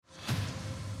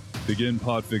Begin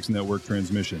Podfix Network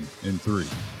transmission in 3,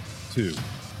 2,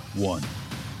 1.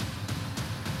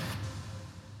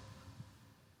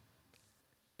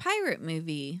 Pirate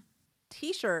movie.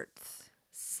 T-shirts.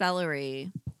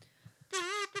 Celery.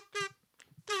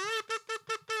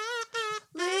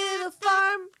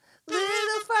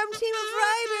 Little farm team of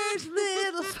writers.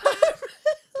 Little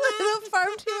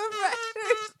farm team of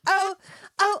writers. Oh,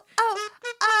 oh, oh,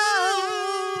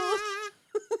 oh.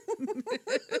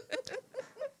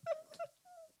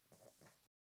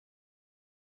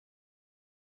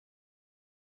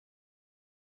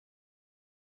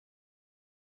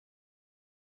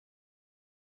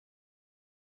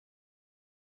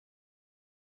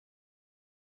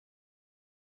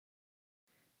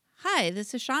 Hi,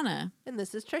 this is Shauna, And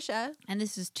this is Trisha, and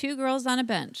this is Two Girls on a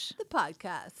Bench. the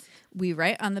podcast. We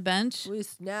write on the bench, We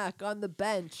snack on the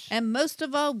bench. and most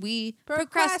of all, we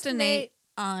procrastinate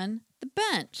on the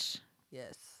bench.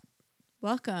 Yes.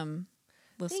 Welcome,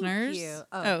 listeners. you.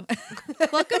 Oh,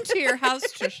 welcome to your house,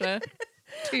 Trisha,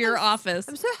 to your office.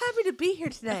 I'm so happy to be here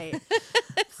tonight.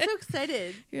 I'm so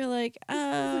excited. You're like, This is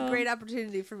a oh, great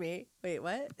opportunity for me. Wait,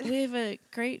 what? we have a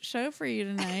great show for you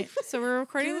tonight. So we're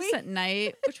recording Do this we? at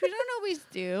night, which we don't always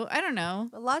do. I don't know.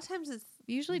 A lot of times it's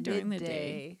Usually during the midday.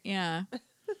 day. Yeah.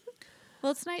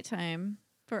 Well, it's nighttime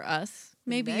for us.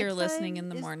 Maybe you're listening in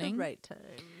the nighttime is morning. the right time.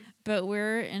 But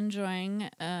we're enjoying,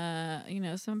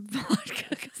 some vodka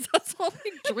because that's all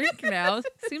we drink now.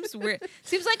 Seems weird.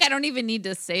 Seems like I don't even need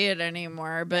to say it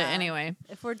anymore. But Yeah. anyway,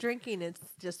 If we're drinking, it's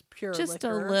just pure just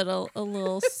liquor. a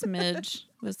little smidge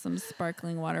with some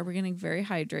sparkling water. We're getting very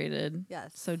hydrated.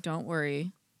 Yes. So don't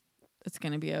worry. It's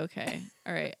going to be okay.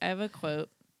 All right. I have a quote.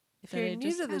 if that you're I new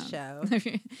just to the found.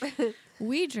 show,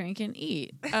 We drink and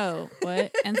eat. Oh,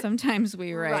 what? And sometimes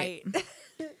we write.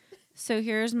 So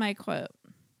here's my quote.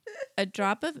 A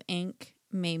drop of ink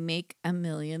may make a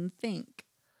million think.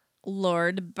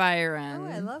 Lord Byron. Oh,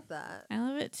 I love that. I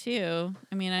love it too.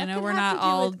 I mean, I That know could we're have not to do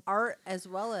all with art as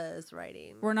well as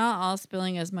writing. we're not all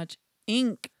spilling as much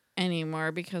ink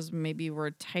anymore because maybe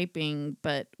we're typing,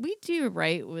 but we do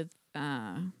write with You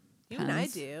and I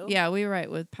pens. do. Yeah, we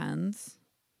write with pens.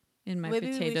 In my Maybe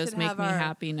we potatoes should make have me our-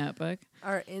 happy notebook.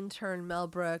 Our intern Mel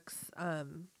Brooks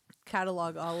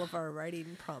catalog all of our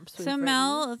writing prompts. So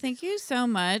Mel, thank you so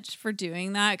much for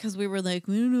doing that because we were like,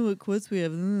 we don't know what quotes we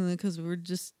have because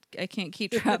I can't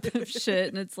keep track of shit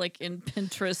and it's like in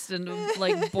Pinterest and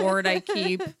like board I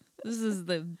keep. This is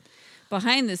the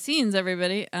behind the scenes,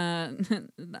 everybody. I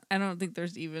don't think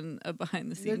there's even a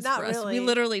behind the scenes not for us. really. We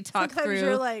literally talk Sometimes through.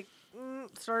 you're like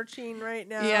searching right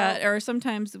now. Yeah, or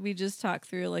sometimes we just talk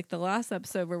through like the last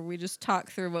episode where we just talk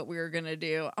through what we were gonna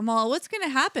do. I'm all, what's gonna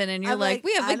happen? And you're I'm like,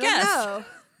 we have I a don't guest. know.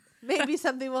 Maybe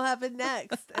something will happen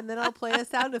next, and then I'll play a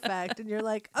sound effect, and you're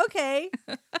like, okay,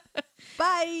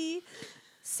 bye.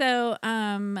 So,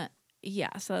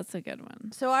 yeah, so that's a good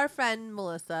one. So our friend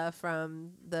Melissa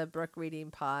from the Brook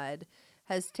Reading Pod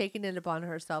has taken it upon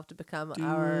herself to become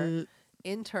our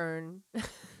intern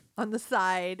on the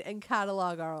side and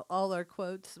catalog all our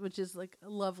quotes, which is like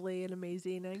lovely and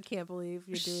amazing. I can't believe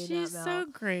you're doing She's that, so Mel.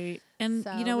 great. And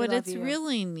So you know we what? love It's you.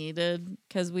 really needed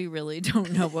because we really don't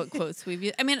know what quotes we've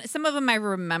used. I mean, some of them I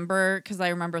remember because I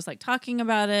remember us like talking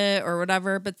about it or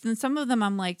whatever. But then some of them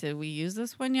I'm like, did we use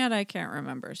this one yet? I can't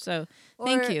remember. So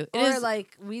thank you. It Or is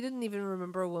like we didn't even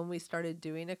remember when we started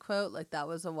doing a quote. Like that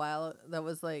was a while. That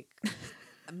was like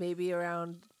maybe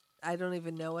around. I don't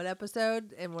even know what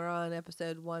episode, and we're on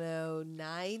episode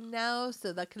 109 now,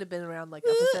 so that could have been around like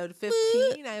episode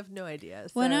 15. I have no idea.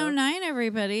 So. 109,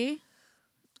 everybody.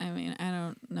 I mean, I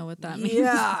don't know what that means.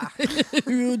 Yeah.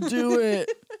 You do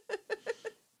it.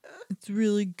 It's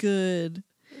really good.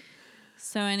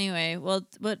 So anyway, well,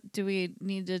 what do we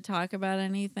need to talk about?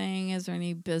 Anything? Is there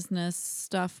any business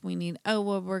stuff we need? Oh,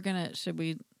 well,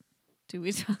 do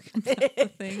we talk about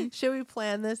the thing? Should we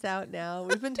plan this out now?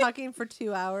 We've been talking for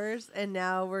 2 hours, and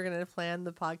now we're going to plan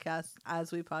the podcast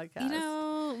as we podcast. You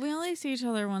know, we only see each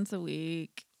other once a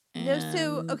week. No,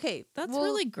 so, and okay. That's well,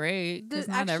 really great because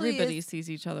there not actually everybody is- sees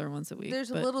each other once a week.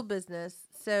 There's a but- little business.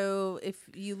 So if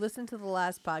you listen to the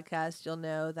last podcast, you'll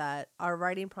know that our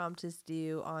writing prompt is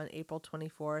due on April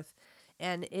 24th.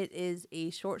 And it is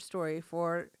a short story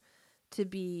to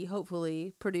be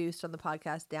hopefully produced on the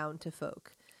podcast Down to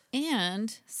Folk.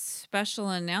 And special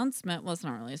announcement. Well, it's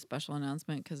not really a special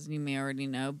announcement because you may already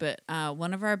know, but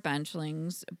one of our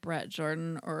benchlings, Brett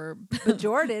Jordan But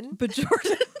Jordan,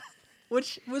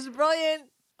 which was brilliant.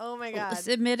 Oh my God.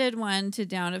 submitted one to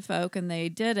Down to Folk, and they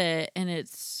did it, and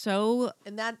it's so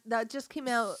And that just came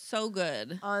out so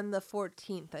good. on the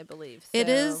 14th, I believe. It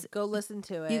So is. Go listen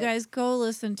to it. You guys go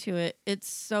listen to it. It's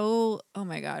so, oh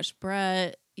my gosh,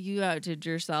 Brett you outdid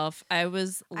yourself. I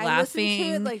was I listened to it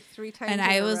laughing. like 3 times. And in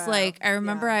I a was row. like, I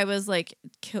remember Yeah. I was like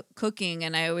cooking,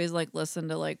 and I always like listen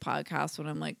to like podcasts when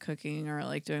I'm like cooking or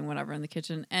like doing whatever in the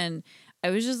kitchen. And I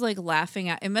was just like laughing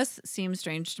at it. Must seem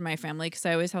strange to my family because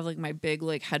I always have like my big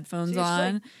like headphones She's,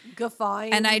 like, on.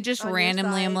 guffawing. And I just on your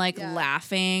randomly am side. like Yeah.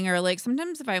 laughing, or like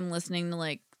sometimes if I'm listening to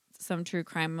like some true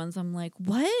crime ones, I'm like,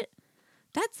 what?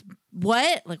 That's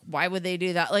what? Like, why would they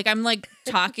do that? Like, I'm like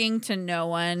talking to no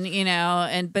one, you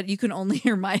know, but you can only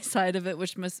hear my side of it,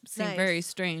 which must seem Nice. very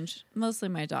strange. Mostly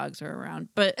my dogs are around,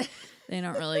 but they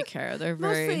don't really care. They're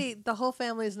very. Mostly the whole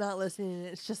family's not listening.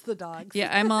 It's just the dogs.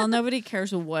 Yeah, I'm all. Nobody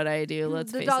cares what I do.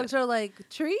 Let's the face dogs it. are like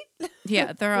treat.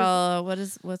 Yeah, they're all.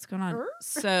 What's going on? Rrr.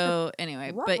 So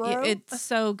anyway, but Ruh-roh. it's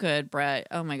so good, Brett.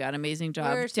 Oh my god, amazing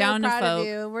job. We're Down so to proud folk. of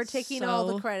you. We're taking all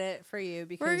the So- credit for you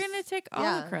because We're gonna take all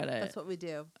yeah, the credit. That's what we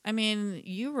do. I mean,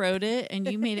 you wrote it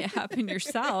and you made it happen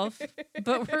yourself,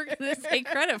 but we're gonna take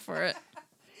credit for it.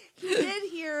 He did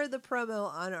hear the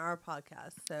promo on our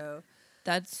podcast, so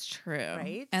That's true.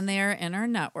 Right? And they are in our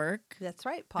network, that's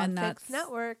right. And Podfix that's-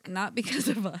 Network. not because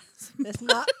of us. It's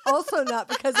not also not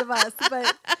because of us,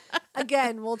 but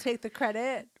again, we'll take the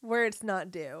credit where it's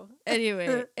not due.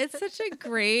 Anyway, it's such a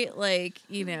great, like,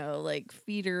 you know, like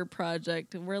feeder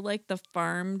project. We're like the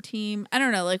farm team. I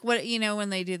don't know, like what, you know, when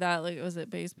they do that, like, was it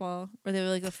baseball? Where they were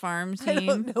like the farm I team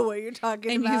don't know what you're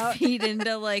talking and about. you feed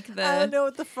into like the. I don't know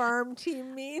what the farm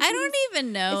team means. I don't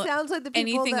even know. It sounds like the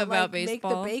people anything that about like,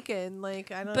 baseball. make the bacon.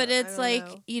 Like I don't. But it's I don't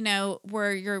like, know. you know,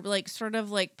 where you're like sort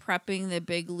of like prepping the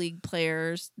big league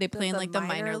players. They play in the like the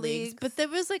minor minor leagues. leagues. But there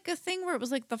was like a thing where it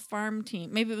was like the farm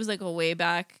team. Maybe it was like a way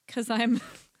back because I'm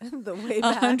the way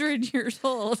back. 100 years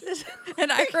old.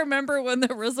 And I remember when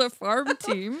there was a farm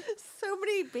team. So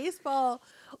many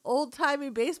old timey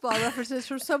baseball references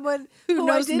from someone Who I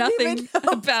knows didn't nothing even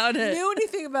know about it. Knew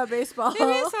anything about baseball? Maybe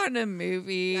I saw it in a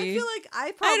movie. I feel like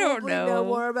I I don't probably know know.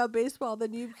 more about baseball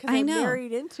than you because I I'm know.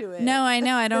 married into it. No, I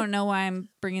know. I don't know why I'm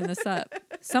bringing this up.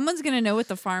 Someone's going to know what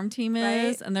the farm team is,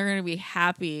 Right? and they're going to be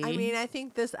happy. I mean, I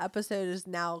think this episode is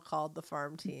now called the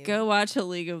farm team. Go watch A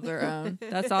League of Their Own.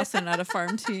 That's also not a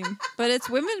farm team, but it's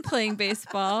women playing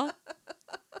baseball.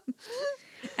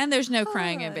 And there's no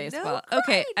crying in No baseball. crying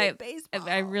Okay, in baseball.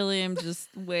 I really am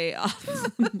just way off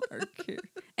the mark here.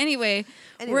 Anyway,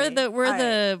 Anyway,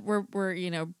 we're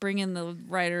you know bringing the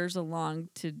writers along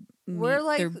to We're meet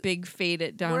like- their big fate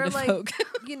at Down we're to like- Folk,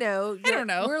 You know, I don't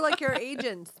know. We're like your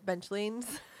agents, Benchlings.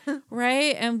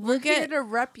 right? And we'll Here get to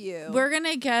rep you. we're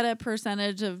gonna get a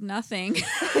percentage of nothing, which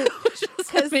is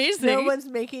Because amazing. no one's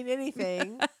making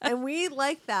anything, and we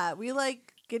like that. We like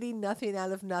getting nothing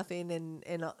out of nothing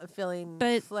and feeling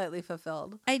But- slightly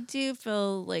fulfilled. I do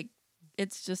feel like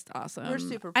it's just awesome. We're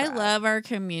super I proud. love our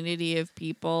community of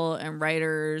people and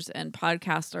writers and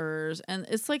podcasters, and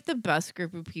it's like the best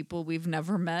group of people we've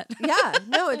never met. Yeah,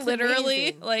 no, it's Literally,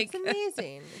 amazing. like- it's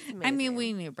amazing. It's amazing. I mean,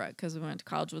 we knew Brett because we went to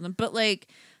college with him, but like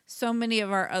so many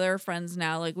of our other friends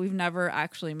now, like we've never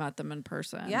actually met them in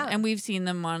person. Yeah. And we've seen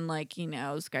them on like, you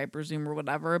know, Skype or Zoom or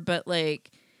whatever, but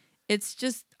like it's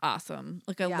just awesome.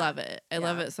 Like I Yeah. love it. I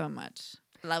love Yeah. it so much.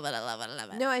 Love it. I love it. I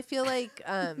love it. No, I feel like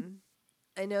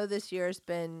I know this year's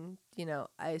been, you know,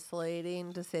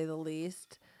 isolating to say the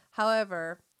least.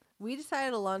 However, we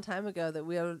decided a long time ago that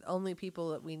we are the only people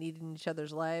that we need in each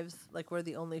other's lives. Like we're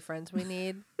the only friends we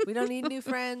need. We don't need new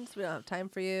friends. We don't have time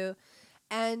for you.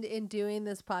 And in doing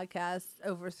this podcast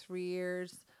over 3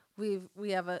 years, we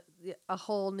have a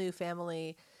whole new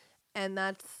family, and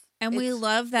that's And we it's-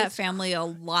 love that it's family a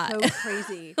lot. so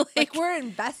crazy. like we're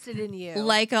invested in you,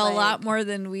 like a lot more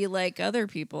than we like other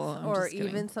people. I'm or just kidding.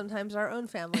 even sometimes our own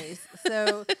families.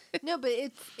 So no, but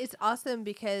it's awesome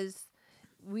because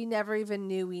we never even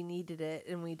knew we needed it,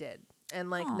 and we did. And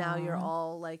like now you're Aw.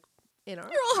 all like in our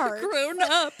You're all hearts. grown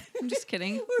up. I'm just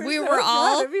kidding. We're we so were proud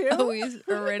all of you. always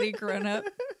already grown up,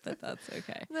 but that's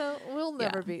okay. No, we'll Yeah.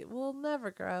 never be. We'll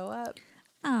never grow up.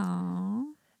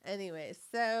 Oh. Anyway,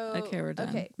 so Okay, we're done.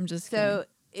 Okay, I'm just so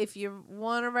if you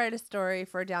want to write a story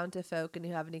for Down to Folk and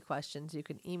you have any questions, you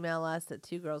can email us at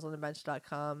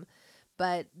twogirlsonthebench.com.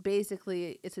 But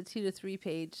basically, it's a 2 to 3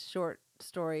 page short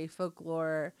story,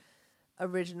 folklore,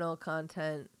 original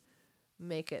content.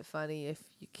 Make it funny if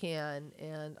you can,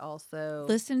 and also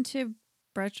listen to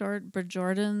Brett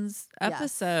Jordan's Yes.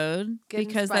 episode Get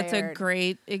because that's a inspired.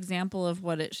 great example of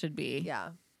what it should be.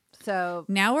 yeah. So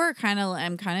Now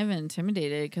I'm kind of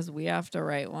intimidated because we have to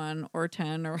write one or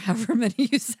 10 or however many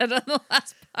you said on the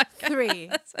last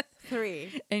podcast.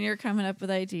 3. And you're coming up with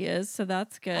ideas, so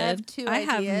that's good. have 2 I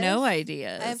have no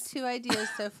ideas. ideas. I have 2 ideas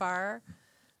so far.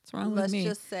 What's wrong Let's with me?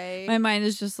 just say My mind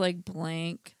is just like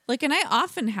blank. Like, and I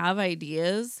often have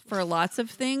ideas for lots of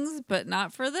things, but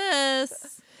not for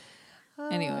this.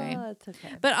 Anyway. It's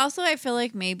okay. But also, I feel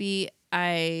like maybe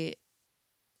I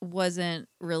wasn't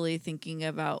really thinking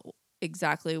about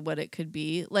exactly what it could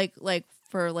be. Like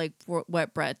for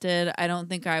what Brett did, I don't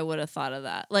think I would have thought of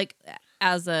that. Like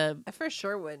as a I for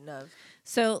sure wouldn't have.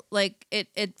 so like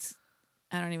it's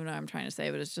I don't even know what I'm trying to say,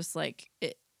 but it's just like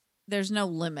there's no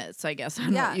limits, I guess,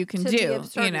 on what you can to do. the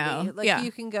absurdity. You know, Like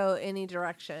you can go any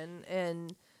direction,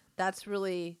 and that's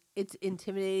really it's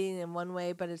intimidating in one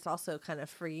way, but it's also kind of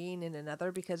freeing in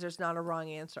another because there's not a wrong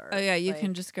answer. Oh yeah, you Like,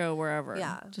 can just go wherever.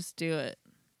 Yeah. Just do it.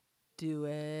 do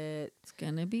it. It's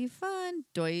gonna be fun.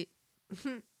 Doit.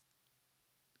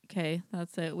 Okay,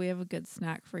 that's it. We have a good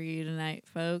snack for you tonight,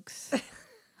 folks.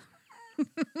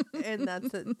 And that's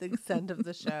the extent of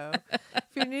the show. If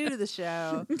you're new to the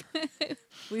show,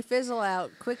 we fizzle out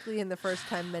quickly in the first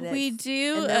 10 minutes. We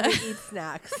do. And then we eat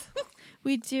snacks.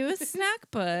 We do a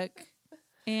snack book,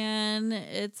 and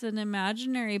it's an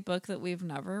imaginary book that we've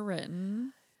never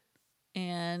written,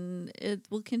 and it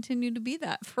will continue to be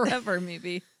that forever,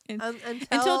 maybe.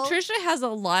 Until Trisha has a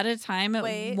lot of time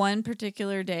at one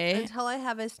particular day. Until I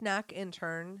have a snack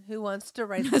intern who wants to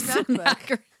write the snack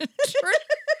book.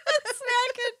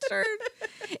 Snack intern.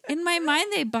 In my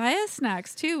mind, they buy us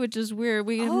snacks too, which is weird.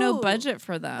 We have no budget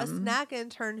for them. A snack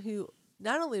intern who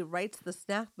not only writes the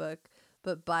snack book,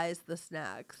 but buys the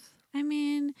snacks. I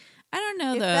mean, I don't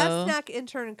know, if though. That snack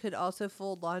intern could also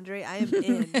fold laundry, I am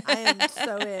in. I am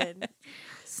so in.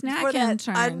 Snack for that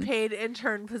intern. Unpaid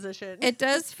intern position. It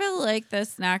does feel like the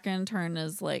snack intern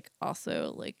is like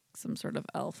also like some sort of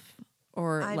elf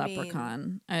or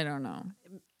leprechaun. I don't know.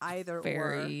 Either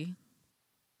fairy,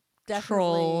 definitely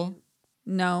troll,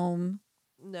 gnome.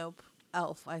 Nope.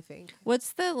 Elf, I think.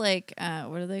 What's the like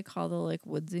what do they call the like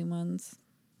woodsy ones?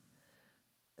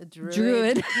 A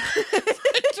druid.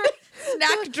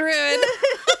 Snack druid.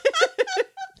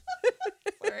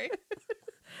 Sorry.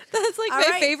 That's like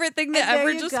my favorite thing that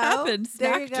ever just happened.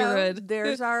 Snack druid.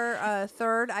 There's our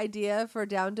third idea for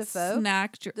Down Defoe.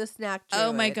 The snack druid.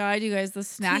 Oh my god, you guys, the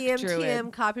snack druid.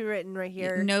 TM copywritten right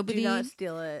here. Nobody do not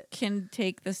steal it. Can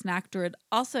take the snack druid.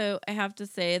 Also, I have to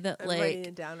say that I'm writing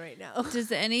it down right now.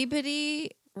 Does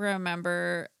anybody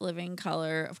remember Living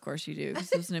Color? Of course you do,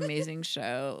 because it was an amazing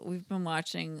show. We've been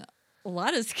watching a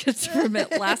lot of skits from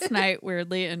it last night,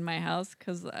 weirdly, in my house,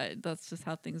 because that's just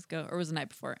how things go. Or was the night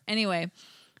before. Anyway,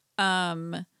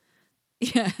 yeah,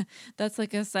 that's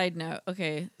like a side note.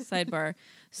 Okay, sidebar.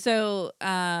 So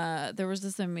there was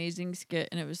this amazing skit,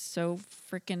 and it was so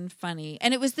freaking funny.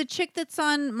 And it was the chick that's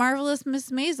on Marvelous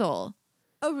Miss Maisel.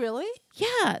 Oh, really?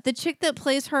 Yeah, the chick that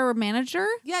plays her manager.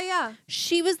 Yeah.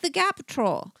 She was the Gap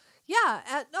Troll. Yeah.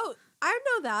 No, I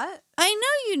know that. I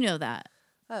know you know that.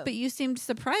 Oh. But you seemed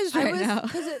surprised now.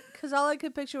 Because all I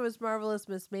could picture was Marvelous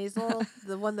Miss Maisel,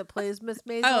 the one that plays Miss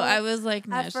Maisel. Oh, I was like,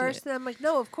 no, at first, and I'm like,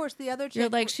 no, of course, the other chick. You're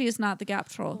like, she is not the Gap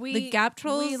Troll. The Gap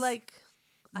Troll. I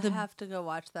have to go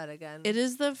watch that again. It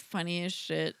is the funniest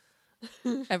shit.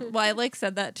 Well, I like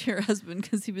said that to your husband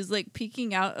because he was like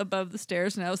peeking out above the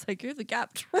stairs, and I was like, "You're the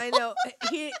Gap Troll." I know.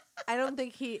 I don't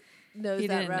think he knows he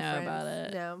that didn't reference. know about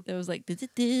it. No, it was like, it's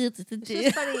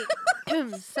just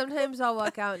funny. Sometimes I'll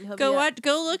walk out and he'll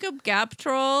go look up Gap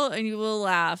Troll, and you will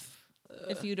laugh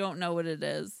if you don't know what it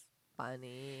is.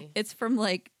 Funny. It's from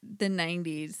like the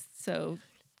 90s, so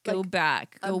go like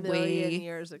back, go way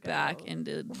years ago. back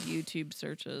into YouTube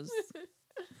searches.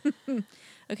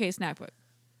 Okay, snack book.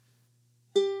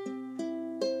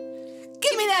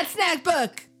 Give me that snack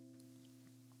book.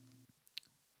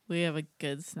 We have a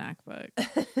good snack book.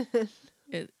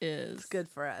 It is. It's good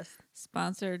for us.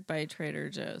 Sponsored by Trader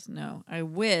Joe's. No, I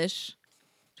wish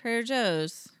Trader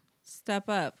Joe's step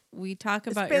up. We talk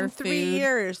about your food 3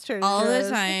 years, Trader all Joe's.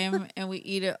 the time, and we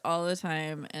eat it all the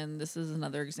time. And this is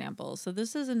another example. So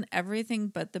this is an everything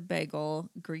but the bagel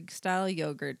Greek style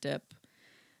yogurt dip.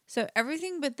 So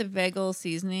everything but the bagel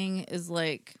seasoning is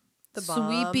like the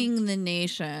bomb. Sweeping the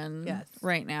nation Yes.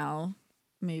 right now.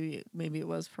 Maybe it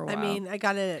was for a while. I mean, I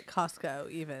got it at Costco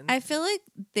even. I feel like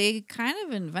they kind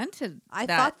of invented I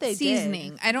that thought they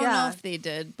seasoning. did. I don't know Yeah. if they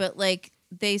did, but like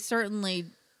they certainly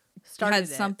Started had it.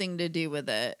 something to do with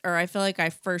it. Or I feel like I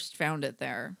first found it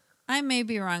there. I may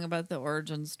be wrong about the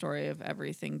origin story of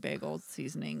everything bagel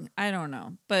seasoning. I don't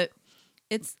know. But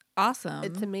it's awesome.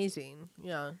 It's amazing.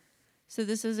 Yeah. So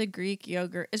this is a Greek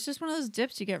yogurt. It's just one of those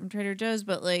dips you get from Trader Joe's,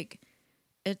 but like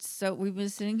it's so we've been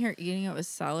sitting here eating it with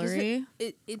celery.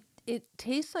 It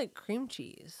tastes like cream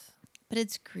cheese. But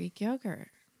it's Greek yogurt.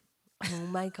 Oh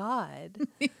my god.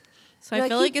 So No, I I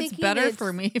feel keep like it's thinking better it's-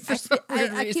 for me for some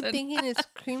weird I keep reason. thinking it's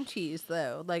cream cheese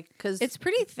though, like because It's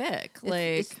pretty thick.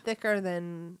 it's thicker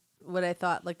than what I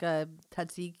thought, like a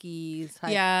tzatziki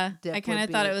type. yeah, dip I kind of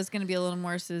would thought be. it was going to be a little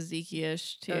more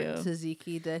tzatziki-ish too.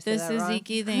 Tzatziki. Did I say The that wrong?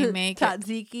 tzatziki they make.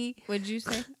 Tzatziki. What'd you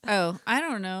say? Oh, I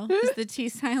don't know. Is the T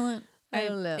silent? I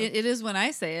don't know. It is when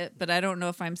I say it, but I don't know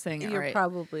if I'm saying it You're right.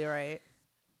 probably right.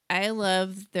 I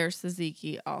love their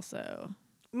tzatziki also.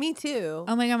 Me too.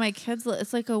 Oh my god, my kids!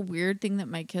 It's like a weird thing that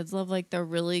my kids love, like the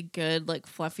really good, like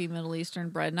fluffy Middle Eastern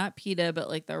bread, not pita, but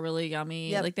like the really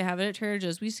yummy. Yep. Like they have it at Trader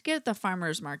Joe's. We used to get it at the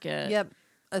farmers market. Yep.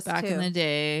 Us back too. in the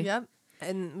day. Yep.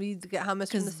 And we get hummus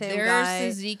from the Because same their guy.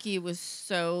 tzatziki was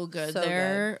so good So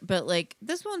there, but like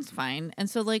this one's fine. And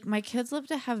so like my kids love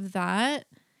to have that,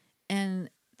 and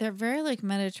they're very like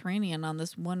Mediterranean on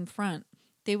this one front.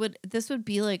 This would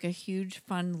be like a huge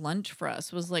fun lunch for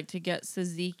us. Was like to get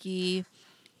tzatziki,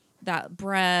 that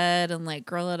bread, and like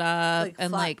grill it up Like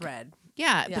and flat like bread.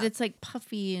 yeah, Yeah. but it's like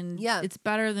puffy and Yeah. it's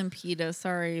better than pita.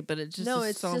 Sorry, but it just is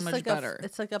It's so just much like better.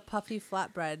 it's like a puffy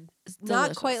flatbread. It's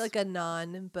Not quite delicious. like a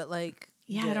naan, but like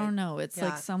Yeah, I good. don't know. It's Yeah.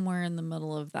 like somewhere in the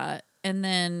middle of that. And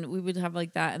then we would have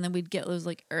like that. And then we'd get those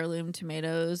like heirloom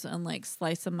tomatoes and like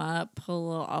slice them up, put a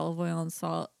little olive oil and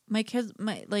salt. My kids,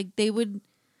 they would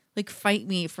like fight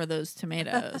me for those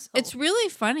tomatoes. It's really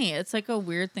funny. It's like a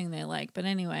weird thing they like. But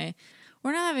anyway,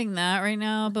 we're not having that right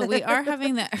now, but we are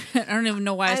having that. I don't even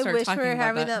know why I I started wish we talking were about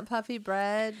having that. that puffy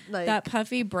bread. Like That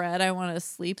puffy bread, I want to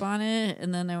sleep on it,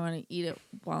 and then I want to eat it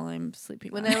while I'm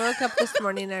sleeping. when on I it. woke up this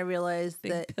morning, I realized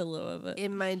Big that pillow of it.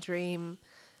 in my dream,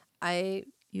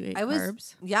 You ate I was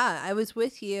carbs. I was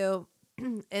with you,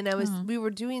 and Oh. we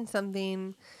were doing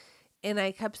something, and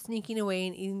I kept sneaking away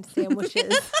and eating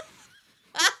sandwiches.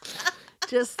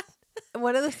 Just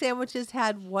one of the sandwiches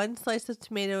had one slice of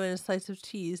tomato and a slice of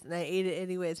cheese, and I ate it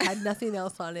anyways. Had nothing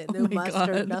else on it, Oh no my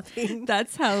mustard, God. nothing.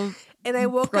 That's how And I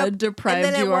woke bread up deprived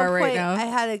and then you at one are right point, now. I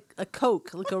had a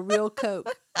Coke, like a real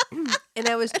Coke, and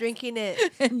I was drinking it.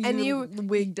 and you-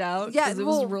 wigged out Yeah, because it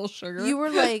well, was real sugar. You were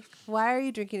like, "Why are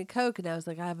you drinking a Coke?" And I was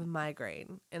like, "I have a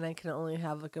migraine, and I can only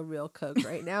have like a real Coke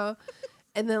right now."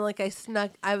 And then like I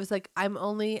was like, I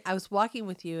was walking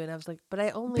with you, and I was like, but I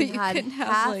only but you had couldn't half.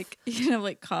 have like you can have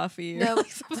like coffee or No.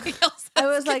 like something else. I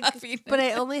has was like, caffeine but in I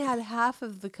it. only had half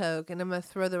of the Coke, and I'm gonna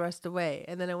throw the rest away.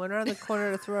 And then I went around the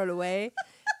corner to throw it away,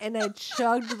 and I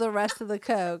chugged the rest of the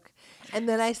Coke, and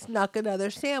then I snuck another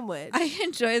sandwich. I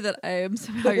enjoy that I am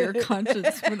somehow your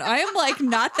conscience when I am like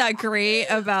not that great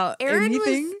about Aaron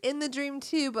anything. was in the dream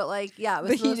too, but like, yeah, it was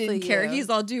But he mostly didn't care. you. He's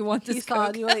all, "Do you want He this saw,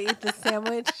 Coke?" "Do you want to eat the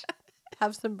sandwich?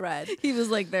 Have some bread." He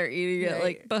was like there eating it Right.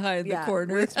 like behind the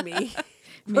corner, with me.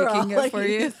 We're all, making it like, for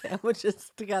eating you.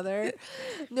 sandwiches together.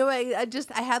 No, I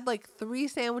had like 3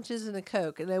 sandwiches and a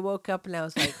Coke, and I woke up and I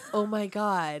was like, "Oh my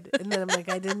god!" And then I'm like,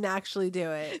 I didn't actually do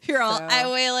it. You're all, so- "I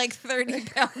weigh like 30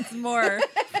 pounds more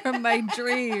from my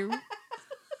dream."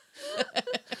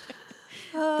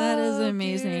 That is Oh,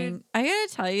 amazing. dude. I gotta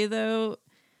tell you though,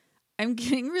 I'm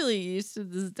getting really used to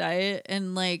this diet,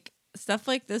 and like stuff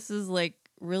like this is like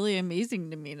really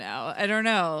amazing to me now. I don't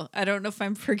know if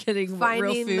I'm forgetting what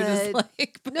real Finding food is the-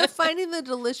 like. But No, finding the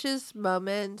delicious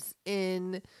moments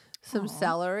in some Aw.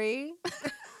 celery.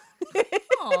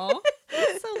 Aw,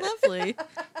 that's so lovely.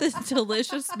 The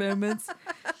delicious moments.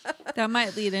 That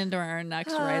might lead into our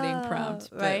next writing prompt,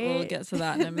 but we'll right? get to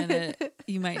that in a minute.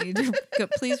 You might need to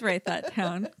please write that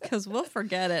down because we'll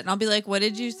forget it. And I'll be like, "What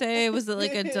did you say? Was it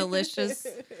like a delicious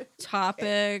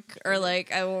topic?" Or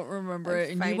like, I won't remember I'm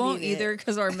it. And you won't finding it. either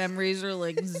because our memories are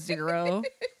like zero.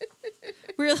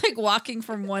 We're like walking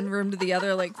from one room to the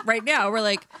other. Like right now, we're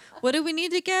like, "What do we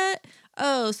need to get?"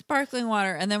 "Oh, sparkling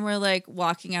water." And then we're like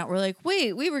walking out. We're like,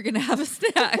 "Wait, we were going to have a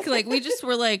snack." Like we just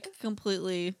were like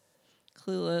completely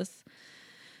clueless.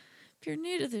 If you're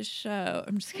new to this show,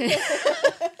 I'm just kidding.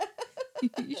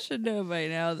 You should know by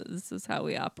now that this is how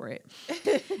we operate.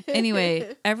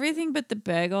 Anyway, everything but the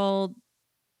bagel,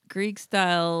 Greek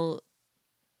style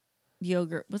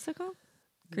yogurt. What's it called?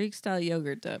 Greek style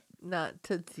yogurt dip. Not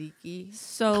tzatziki.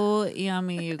 So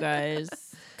yummy, you guys.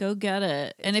 Go get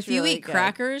it. And It's if you really eat good.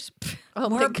 crackers, Oh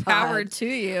my more God. power to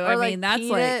you. Or I like mean, that's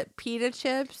pita, like, pita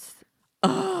chips.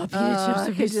 oh, pita I chips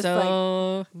would be could just, like,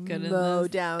 so good in Mow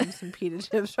this. down some pita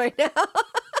chips right now.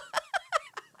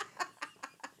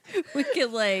 We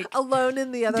could like, Alone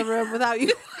in the other room without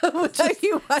you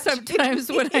watching. sometimes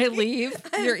when I leave,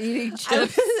 you're eating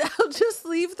chips. I'll just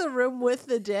leave the room with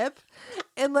the dip,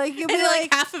 and like you'll be And like,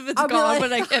 like half of it's I'll be gone like-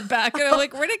 when I get back. And I'm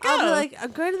like, where'd it go? I'll be like,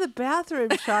 I'm going to the bathroom,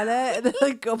 Shauna, and then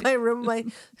like go in my room, my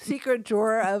secret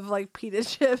drawer of like pita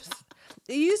chips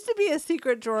It used to be a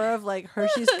secret drawer of like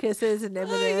Hershey's Kisses and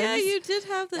M&Ms. Oh yeah, you did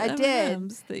have the I M&Ms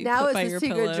did. that you Now put it's by a your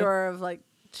secret pillow. drawer of like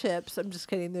chips. I'm just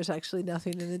kidding. There's actually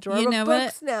nothing in the drawer You of know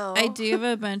books what? now. I do have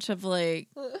a bunch of like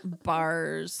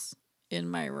bars in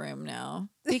my room now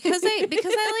because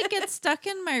I like get stuck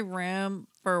in my room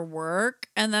for work,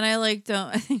 and then I like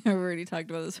don't. I think I've already talked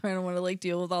about this. I don't want to like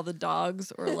deal with all the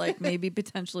dogs or like maybe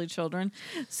potentially children.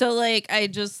 So like I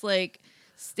just like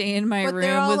stay in my But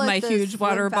they're room all with like my the huge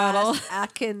water Slim Fast bottle.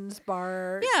 Atkins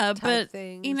bar. Yeah, type but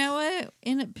things. you know what?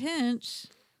 In a pinch,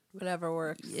 Whatever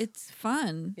works. it's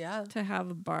fun. Yeah. To have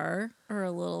a bar or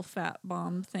a little fat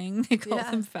bomb thing. They call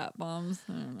Yeah. them fat bombs.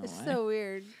 I don't know It's why. so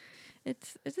weird. It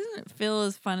doesn't feel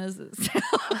as fun as it sounds.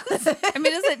 I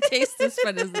mean, it doesn't taste as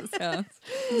fun as it sounds.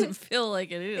 It doesn't feel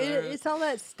like it either. It's all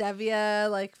that stevia,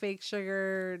 like fake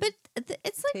sugar. But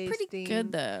it's like pretty tasting.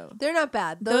 good though. They're not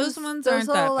bad. Those ones aren't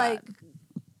that little, bad.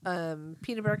 like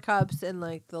peanut butter cups and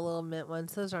like the little mint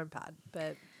ones. Those aren't bad.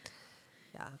 But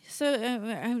yeah. So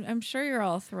I'm sure you're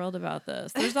all thrilled about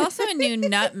this. There's also a new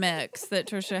nut mix that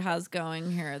Trisha has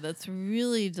going here that's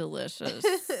really delicious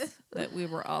that we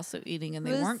were also eating, and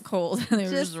they This weren't cold. They were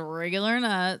just just regular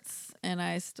nuts, and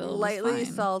I still lightly was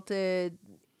fine. salted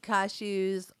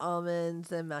cashews,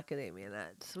 almonds, and macadamia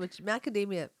nuts. Which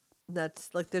macadamia nuts,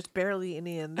 like there's barely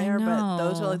any in there, but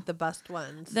those are know. like the best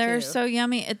ones. They're too. so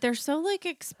yummy. They're so like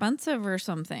expensive or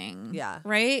something. Yeah.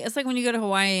 Right? It's like when you go to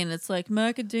Hawaii and it's like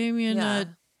macadamia Yeah. nut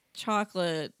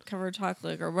chocolate, covered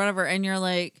chocolate or whatever. And you're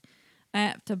like, I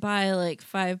have to buy like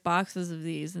 5 boxes of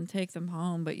these and take them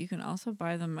home, but you can also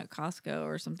buy them at Costco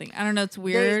or something. I don't know. It's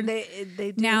weird. They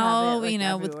do now, have it, like, you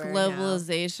know, with everywhere now.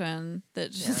 globalization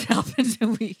that just happened a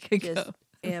week ago. Just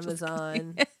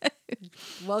Amazon.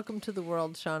 Welcome to the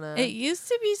world, Shauna. It used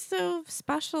to be so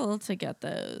special to get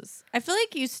those. I feel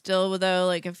like you still, though,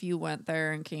 like if you went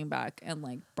there and came back and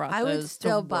like brought I those would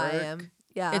still to buy work, them.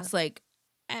 Yeah. It's like,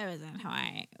 I was in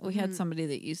Hawaii. We had somebody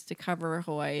that used to cover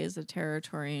Hawaii as a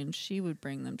territory, and she would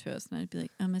bring them to us, and I'd be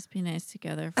like, "I must be nice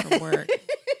together for work."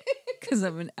 Because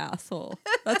I'm an asshole.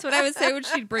 That's what I would say when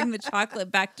she'd bring the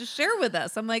chocolate back to share with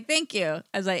us. I'm like, thank you.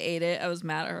 As I ate it, I was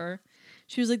mad at her.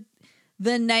 She was like,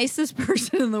 the nicest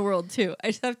person in the world, too. I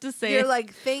just have to say, You're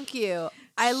like, thank you.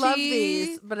 I love She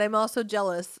these, but I'm also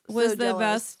jealous. was So the jealous.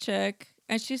 best chick.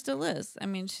 And she still is. I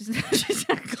mean, she's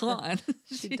not gone.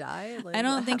 She died. Like, I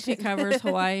don't what think she happened? covers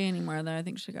Hawaii anymore, though. I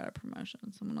think she got a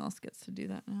promotion. Someone else gets to do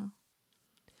that now.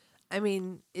 I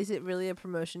mean, is it really a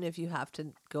promotion if you have to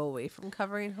go away from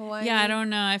covering Hawaii? Yeah, I don't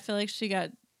know. I feel like she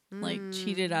got like Mm.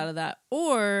 cheated out of that,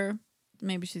 or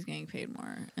maybe she's getting paid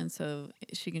more, and so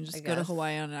she can I just go to guess.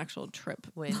 Hawaii on an actual trip,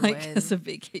 Win-win. like as a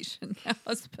vacation now,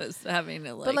 as opposed to having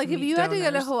to like. But like, if meet you had to go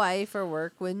to donors. Hawaii for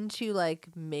work, wouldn't you like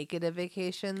make it a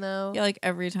vacation though? Yeah, like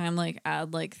every time, like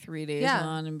add like 3 days Yeah.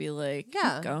 on and be like,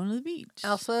 Yeah. going to the beach.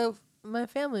 Also, my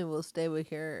family will stay with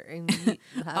here and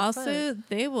have Also,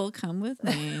 they will come with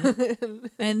me, fun.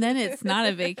 and then it's not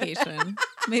a vacation.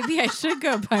 Maybe I should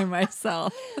go by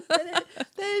myself. then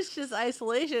it's just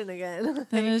isolation again.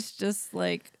 Then it's just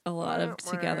like a lot of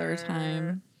together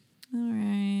time. All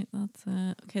right, that's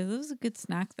it. Okay, this was a good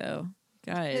snack though,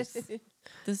 guys.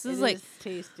 This is It like is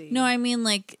tasty. no, I mean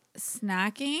like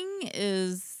snacking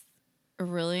is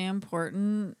really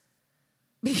important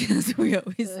because we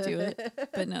always do it.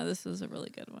 But no, this was a really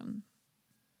good one.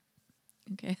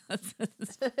 Okay, that's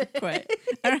quiet.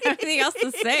 I don't have anything else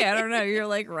to say. I don't know. You're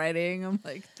like writing. I'm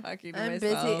like talking to I'm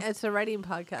myself. busy. It's a writing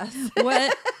podcast.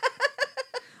 What?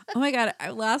 Oh my god!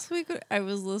 Last week I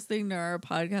was listening to our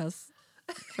podcast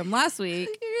from last week.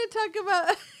 You're gonna talk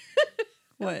about.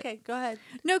 What? Okay, go ahead.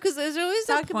 No, because there's always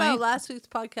Talk a point. about last week's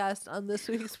podcast on this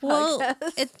week's Well,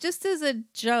 podcast. it just is a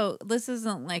joke. This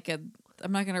isn't like a.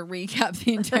 I'm not going to recap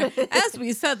the entire. As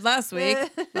we said last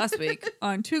week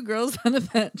on Two Girls on a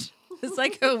Bench. It's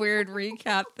like a weird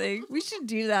recap thing. We should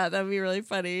do that. That'd be really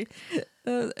funny.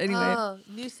 Anyway, Oh,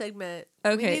 new segment.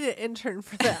 Okay. We need an intern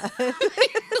for that.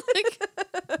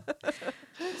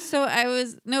 so I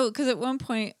was because at one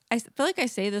point I feel like I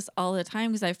say this all the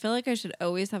time because I feel like I should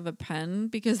always have a pen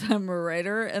because I'm a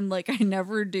writer and like I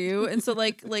never do. And so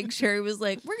like Sherry was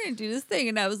like, we're gonna do this thing,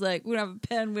 and I was like, we don't have a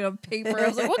pen, we don't have paper. I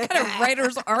was like, what kind of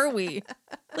writers are we?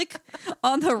 Like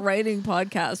on the writing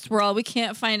podcast, we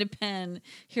can't find a pen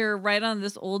here, right on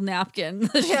this old napkin.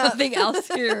 There's nothing else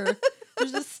here.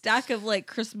 There's a stack of like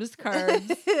Christmas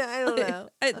cards. I don't know.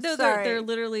 No, Sorry. there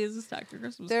literally is a stack of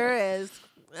Christmas cards. There is.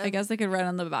 I guess I could write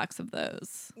on the backs of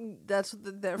those. That's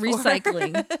what they're for.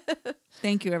 Recycling.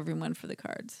 Thank you, everyone, for the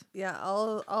cards. Yeah,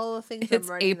 all the things It's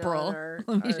I'm writing April. on are,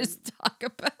 Let me are just talk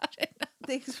about it.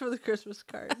 thanks for the Christmas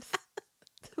cards.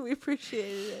 We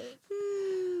appreciated it.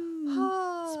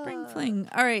 Spring fling.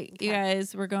 All right, you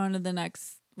guys, we're going to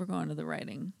the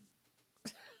writing.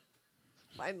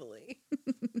 Finally.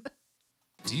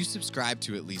 Do you subscribe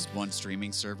to at least one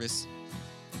streaming service?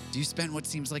 Do you spend what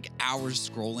seems like hours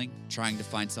scrolling, trying to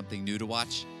find something new to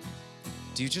watch?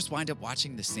 Do you just wind up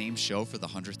watching the same show for the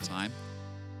 100th time?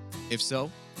 If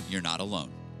so, you're not alone.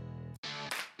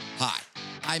 Hi,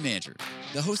 I'm Andrew,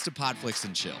 the host of Podflix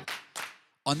and Chill.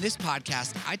 On this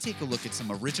podcast, I take a look at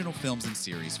some original films and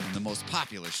series from the most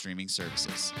popular streaming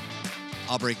services.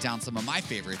 I'll break down some of my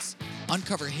favorites,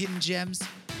 uncover hidden gems,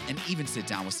 and even sit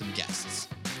down with some guests.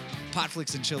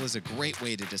 Podflix and Chill is a great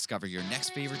way to discover your next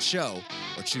favorite show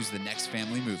or choose the next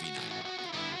family movie night.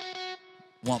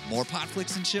 Want more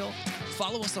Podflix and Chill?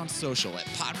 Follow us on social at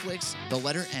Podflix, the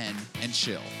letter N, and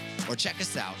Chill, or check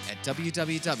us out at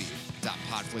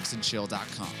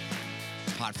www.podflixandchill.com.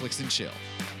 Podflix and Chill,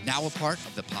 now a part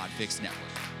of the Podfix Network.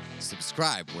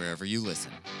 Subscribe wherever you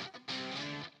listen.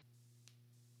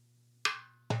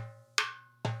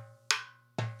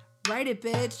 Write it,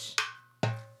 bitch.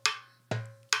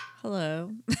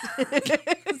 Hello.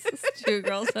 This is Two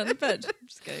Girls on a Bench. I'm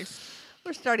just kidding.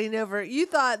 We're starting over. You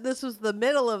thought this was the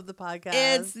middle of the podcast.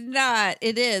 It's not.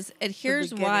 It is. And here's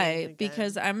beginning why. again.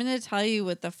 Because I'm going to tell you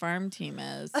what the farm team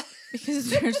is. Because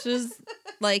there's just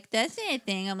like, that's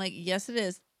anything. I'm like, yes, it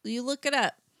is. You look it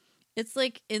up. It's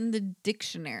like in the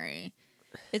dictionary.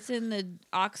 It's in the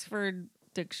Oxford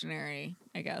Dictionary,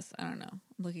 I guess. I don't know. I'm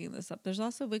looking this up. There's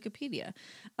also Wikipedia.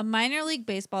 A minor league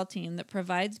baseball team that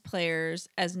provides players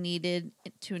as needed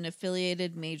to an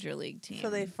affiliated major league team. So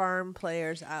they farm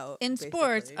players out. In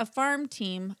sports, basically. a farm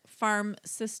team, farm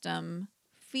system,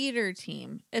 feeder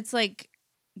team. It's like,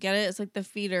 get it? It's like the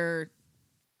feeder,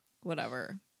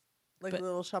 whatever. Like but- a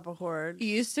little shop of hordes. You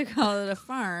used to call it a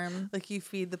farm. Like you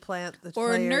feed the plant, the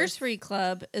Or a players. nursery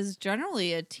club is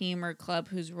generally a team or club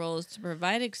whose role is to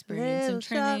provide experience Little and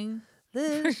shop. training.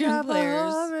 Little for young shop of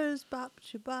players. horrors, bop,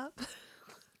 shabop.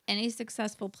 Any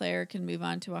successful player can move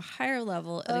on to a higher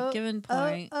level at a given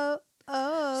point. Oh.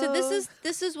 So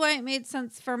this is why it made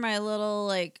sense for my little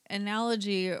like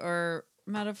analogy or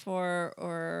metaphor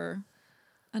or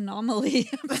anomaly.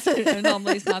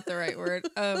 Anomaly is not the right word.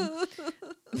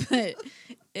 But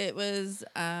it was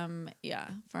farm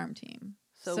team.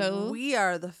 So we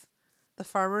are the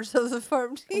farmers of the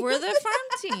farm team. We're the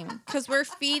farm team because we're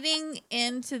feeding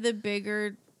into the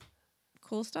bigger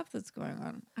cool stuff that's going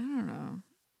on. I don't know.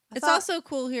 It's also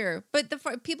cool here, but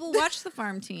people watch the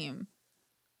farm team.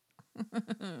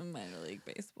 Minor league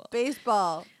baseball.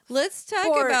 Baseball. Let's talk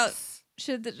Sports. about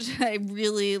shit that I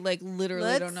really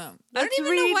literally don't know. I don't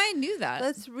even know why I knew that.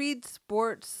 Let's read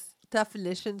sports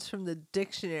definitions from the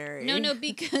dictionary. No,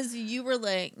 because you were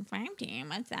like, farm team,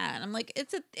 what's that? And I'm like,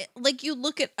 like you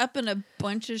look it up and a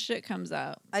bunch of shit comes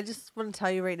out. I just want to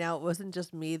tell you right now, it wasn't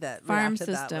just me that Farm reacted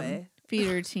that system, way.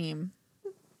 feeder team,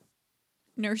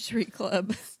 nursery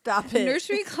club. Stop it.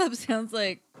 Nursery club sounds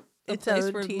like a Its place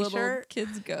own where little t-shirt.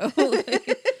 kids go.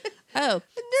 Oh,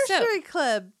 Nursery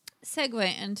club.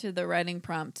 segue into the writing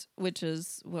prompt, which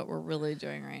is what we're really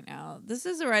doing right now. This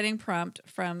is a writing prompt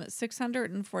from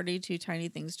 642 Tiny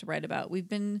Things to Write About. We've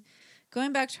been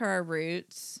going back to our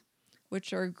roots,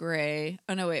 which are gray.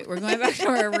 Oh, no, wait. We're going back to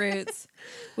our roots,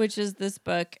 which is this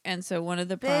book. And so one of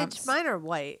the prompts... Bitch, mine are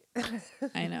white.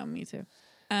 I know, me too.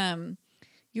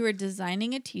 You are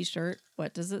designing a t-shirt.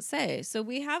 What does it say? So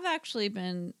we have actually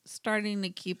been starting to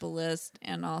keep a list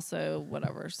and also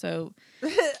whatever. So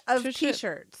of Trisha-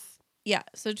 t-shirts. yeah,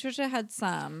 so Trisha had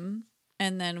some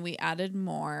and then we added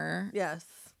more. Yes.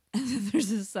 And then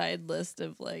there's a side list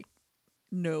of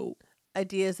no.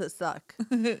 Ideas that suck.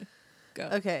 Go.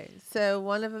 Okay, so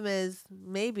one of them is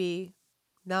maybe,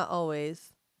 not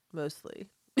always, mostly.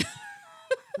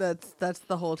 That's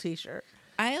the whole t-shirt.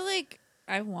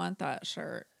 I want that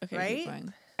shirt. Okay, Right? keep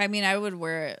going. I mean, I would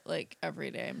wear it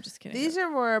every day. I'm just kidding. These are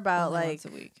more about Only once a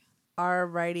week. our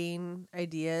writing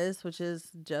ideas, which is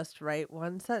just write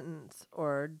one sentence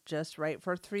or just write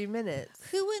for 3 minutes.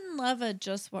 Who wouldn't love a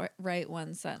just write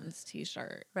one sentence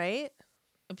t-shirt? Right?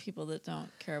 People that don't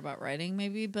care about writing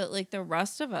maybe, but the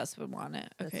rest of us would want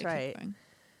it. Okay, That's keep right. going.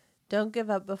 Don't give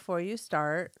up before you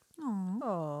start. Aw.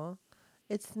 Oh,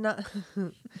 it's not.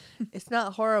 It's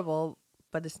not horrible,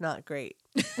 but it's not great.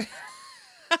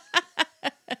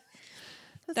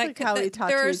 That's how we talk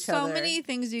there to are each so other. many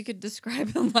things you could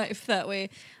describe in life that way.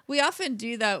 We often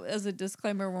do that as a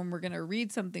disclaimer when we're going to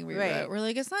read something we Right. wrote. We're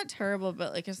like, it's not terrible,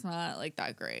 but it's not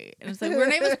that great. And it's we're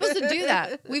not even supposed to do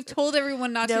that. We've told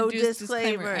everyone not No to do this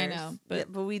disclaimers. disclaimer. I know, Yeah,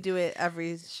 but but we do it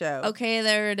every show. okay,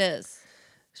 there it is.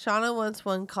 Shauna wants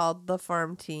one called The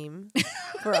Farm Team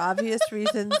for obvious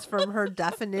reasons from her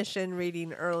definition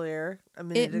reading earlier a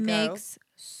minute It ago. makes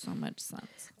so much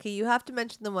sense. Okay, you have to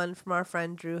mention the one from our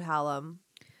friend Drew Hallam.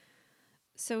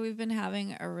 So we've been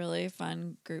having a really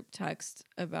fun group text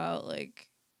about like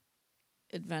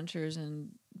adventures and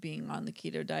being on the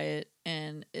keto diet,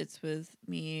 and it's with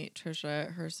me,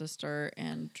 Trisha, her sister,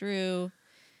 and Drew.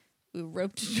 We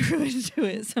roped Drew into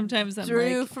it. Sometimes I'm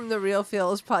Drew like, from the Real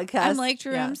Feels podcast. I'm like,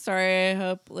 Drew, Yeah. I'm sorry. I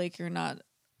hope like you're not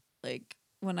like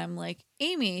when I'm like,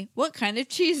 Amy, what kind of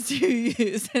cheese do you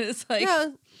use? And it's like,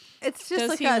 No, it's just does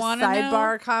like he a wanna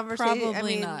sidebar know? conversation. Probably I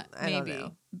mean, not. I don't Maybe,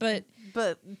 know. but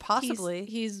But possibly.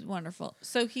 he's wonderful.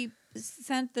 So he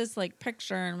sent this like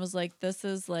picture and was like, this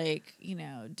is like, you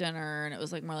know, dinner, and it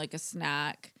was like more like a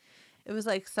snack. It was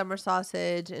like summer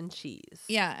sausage and cheese.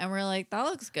 Yeah, and we're like, that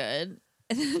looks good.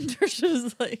 And then Trisha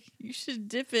was like, you should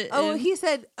dip it Oh, in. he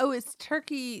said, "Oh, it's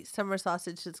turkey summer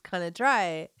sausage. It's kind of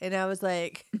dry." And I was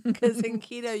like, "Because in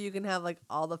keto you can have like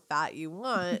all the fat you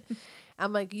want."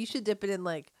 I'm like, "You should dip it in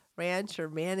like ranch or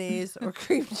mayonnaise or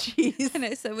cream cheese." And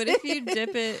I said, what if you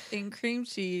dip it in cream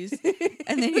cheese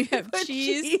and then you have Put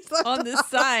cheese on the top.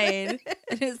 side,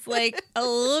 and it's like a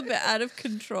little bit out of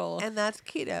control. And that's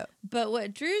keto. But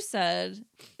what Drew said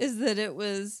is that it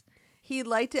was He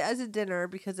liked it as a dinner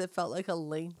because it felt like a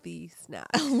lengthy snack.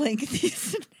 a lengthy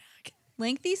snack.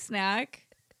 Lengthy snack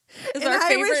is And our I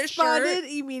favorite responded shirt.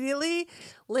 immediately,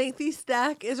 "Lengthy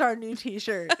snack is our new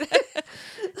T-shirt."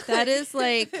 That is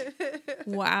like,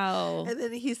 wow. And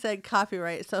then he said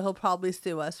copyright, so he'll probably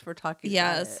sue us for talking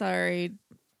Yeah, about it. sorry.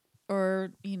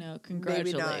 Or, you know, not.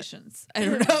 congratulations. I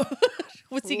don't know.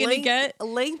 What's he going to get? A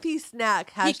lengthy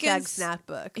snack, He can hashtag s- snack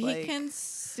book. He Like, can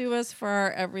sue us for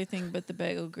our everything but the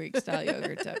bagel Greek style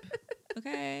yogurt tip.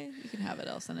 Okay, you can have it.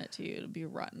 I'll send it to you. It'll be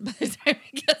rotten by the time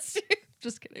it gets to you.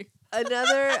 Just kidding.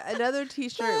 another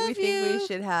T-shirt we Love think we you.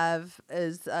 should have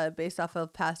is based off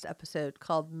of past episode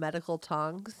called Medical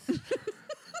Tongs.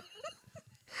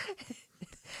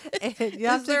 And you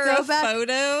have Is to there go a back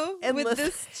photo and with listen-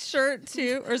 this shirt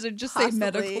too, or is it just say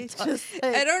medical Possibly, talk? just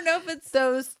like I don't know if it's.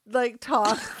 those like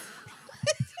tongs.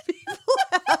 People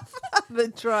have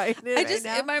been trying it I right just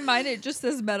now. in my mind it just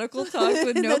says medical talk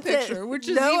with no That's it. picture, which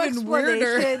is No even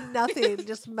weirder. explanation, Nothing,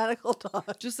 just medical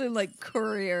talk. Just in like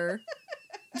courier,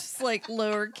 just like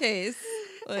lowercase.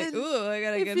 Like, And ooh, I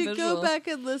got a If good you visual. go back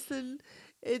and listen,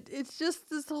 it's just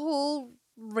this whole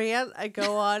rant I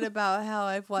go on about how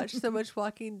I've watched so much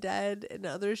Walking Dead and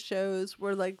other shows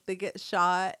where like they get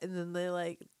shot and then they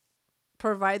like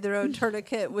provide their own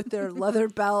tournament with their leather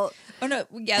belt. Oh no,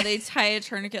 yeah, they tie a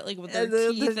tourniquet like with their And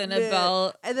then teeth and a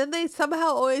belt. And then they somehow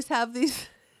always have these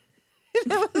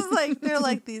it was like they're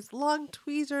like these long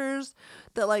tweezers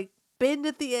that like bend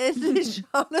at the end, and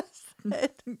Shauna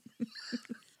said.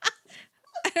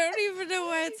 I don't even know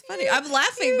why it's funny. I'm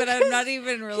laughing, but I'm not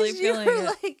even really 'Cause you feeling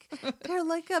were it. like, they're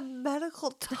like a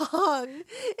medical tongue, and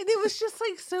it was just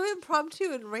like so impromptu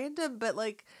and random, but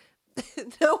like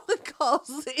no one calls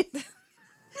it. Then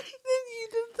you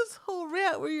did this whole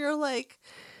rant where you're like,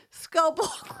 scalpel.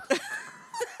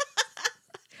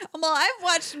 Well, I've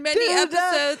watched many Dude,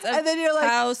 episodes of and then you're like,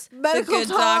 House, medical The Good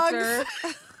tongs. Doctor.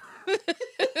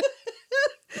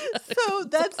 So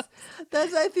that's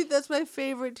I think that's my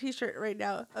favorite T-shirt right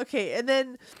now. Okay, and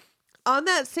then on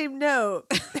that same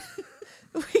note,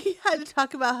 we had to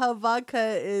talk about how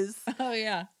vodka is Oh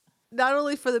yeah. not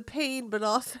only for the pain but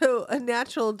also a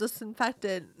natural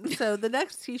disinfectant. So the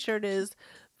next T-shirt is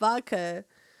vodka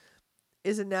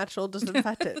is a natural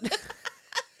disinfectant.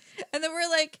 And then we're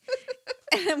like,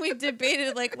 and then we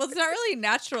debated like, well, it's not really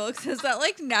natural because is that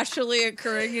like naturally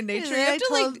occurring in nature? You And I have to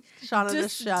told like Shauna to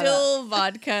shut up. distill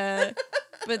vodka,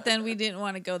 but then we didn't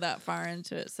want to go that far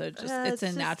into it, so it's a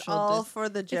just natural. all for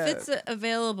the joke. If it's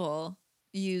available,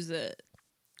 use it.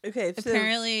 Okay, so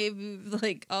Apparently, if you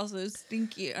like also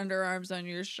stinky underarms on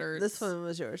your shirts. this one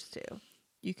was yours too.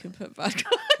 You can put vodka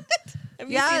on it. Have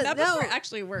you Yeah, seen that no. before? It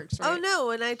actually works, right? Oh no!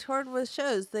 When I toured with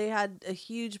shows, they had a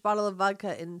huge bottle of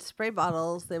vodka in spray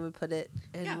bottles. They would put it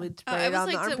and Yeah. we'd Oh, spray I it was on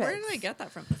the like, armpits. where did I get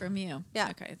that from? From you. Yeah.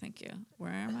 Okay, thank you.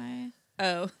 Where am I?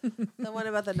 Oh. The one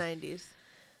about the 90s.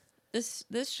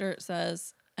 This shirt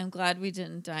says, "I'm glad we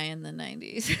didn't die in the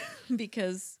 90s,"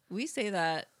 because we say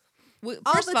that All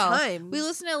first the of all, time. we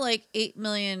listen to like 8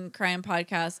 million crime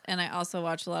podcasts, and I also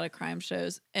watch a lot of crime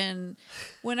shows. And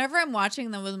whenever I'm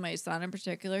watching them with my son in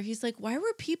particular, he's like, "Why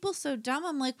were people so dumb?"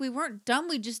 I'm like, "We weren't dumb.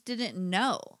 We just didn't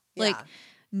know." Like, Yeah.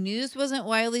 news wasn't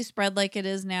widely spread like it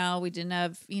is now. We didn't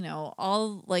have,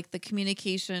 all like the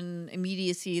communication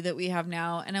immediacy that we have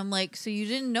now. And I'm like, so you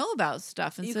didn't know about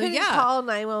stuff. And You so, couldn't yeah. call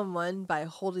 911 by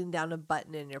holding down a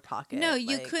button in your pocket. No,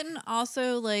 you like- couldn't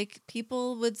also, like,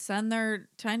 people would send their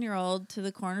 10-year-old to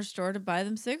the corner store to buy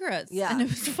them cigarettes. Yeah. And it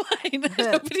was fine.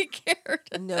 Nobody cared.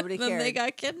 Nobody Then they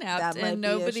cared. got kidnapped That might and be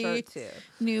a nobody shirt too.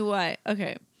 knew why.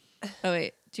 Okay. Oh,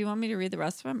 wait. Do you want me to read the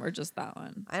rest of them or just that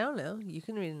one? I don't know. You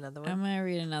can read another I'm one. going to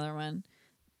read another one.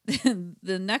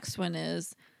 The next one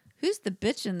is, who's the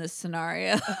bitch in this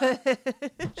scenario?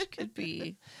 Which could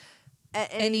be At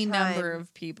any number time,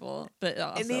 of people, but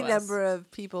also any us. number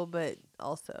of people, but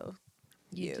also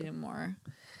You you. do more.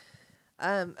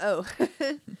 Oh.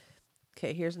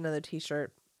 Okay, here's another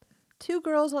T-shirt. 2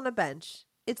 girls on a bench.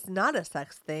 It's not a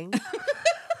sex thing.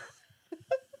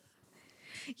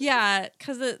 Yeah,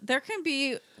 because there can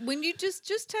be, when you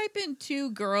just type in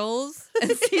 2 girls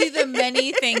and see the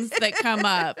many things that come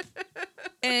up.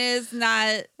 It's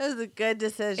not That was a good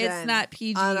decision. It's not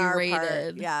PG on our rated.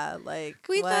 part. Yeah, like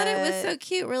We thought it was so what?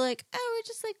 cute. We're like, oh, we're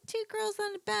just like 2 girls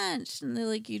on a bench, and they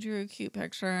like you drew a cute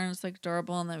picture, and it's like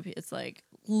adorable, and then it's like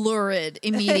lurid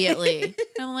immediately. And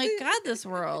I'm like, God, this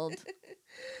world.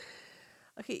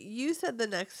 Okay, you said the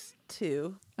next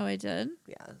 2. Oh, I did.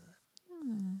 Yeah.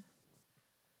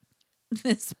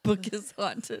 This book is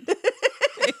haunted.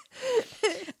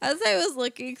 As I was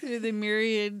looking through the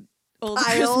myriad old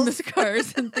Piles. Christmas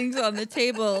cards and things on the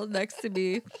table next to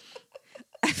me,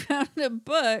 I found a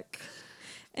book,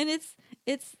 and it's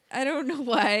I don't know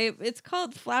why it's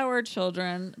called Flower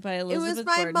Children by It Elizabeth was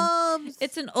my Gordon. mom's.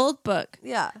 It's an old book,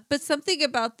 Yeah. but something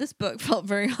about this book felt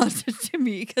very haunted to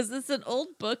me because it's an old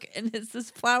book and it's this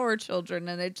Flower Children,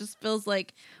 and it just feels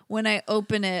like when I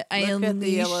open it, I Look at the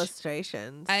unleash.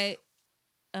 illustrations.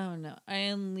 Oh no! I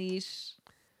unleash.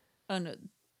 Oh no!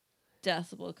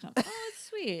 Death will come. Oh, it's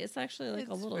sweet. It's actually like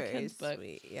a It's little very kid's book.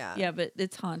 sweet, yeah. Yeah, but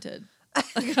it's haunted.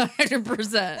 Like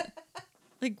 100%.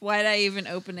 Like, why'd I even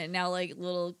open it? Now, like,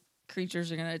 little creatures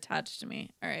are gonna attach to me.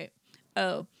 All right.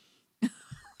 Oh.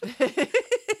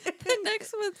 The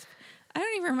next one's. I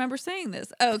don't even remember saying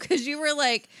this. Oh, because you were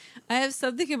like, I have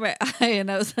something in my eye, and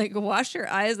I was like, wash your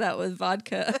eyes out with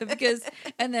vodka, because,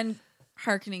 and then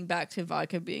hearkening back to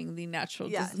vodka being the natural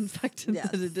Yes. disinfectant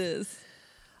Yes. that it is.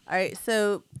 All right,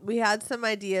 so we had some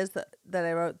ideas that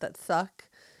I wrote that suck,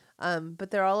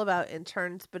 but they're all about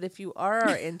interns. But if you are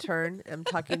our intern, I'm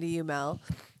talking to you, Mel,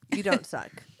 you don't suck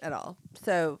at all.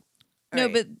 So, all No,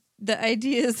 right. but the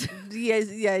idea is the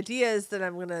ideas that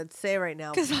I'm gonna say right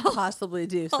now 'Cause all- possibly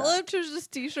do all suck. of Trisha's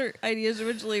t-shirt ideas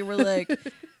originally were like,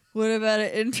 what about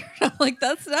an intern? I'm like,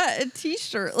 that's not a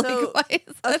t-shirt. So, like, why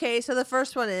is that? Okay, so the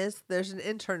first one is there's an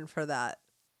intern for that.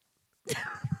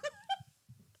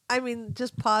 I mean,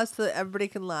 just pause so that everybody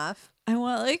can laugh. I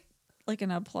want like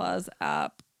an applause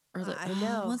app. Or like, I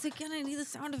know. Once again, I need the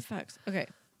sound effects. Okay.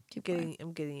 Keep going.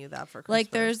 I'm getting you that for Christmas.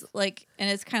 Like there's like, and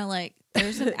it's kind of like,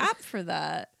 there's an app for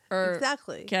that. Or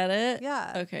exactly. get it?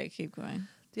 Yeah. Okay, keep going.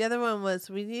 The other one was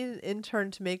we need an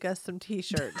intern to make us some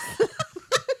T-shirts.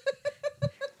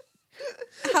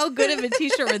 How good of a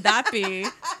t-shirt would that be?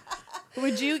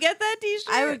 Would you get that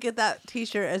t-shirt? I would get that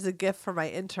T-shirt as a gift for my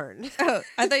intern. Oh,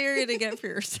 I thought you were gonna get it for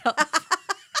yourself.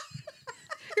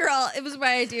 You're all. It was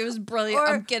my idea. It was brilliant. Or-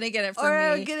 I'm gonna get it for Or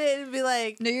I me. would get it and be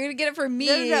like, No, you're gonna get it for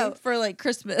me No. for like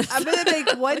Christmas. I'm gonna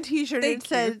make one T-shirt and Thank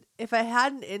said, if I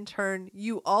had an intern,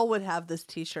 you all would have this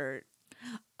T-shirt.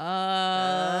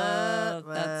 Oh,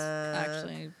 that's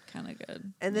actually kind of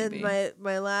good. And maybe. then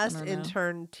my last don't know.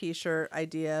 intern T-shirt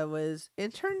idea was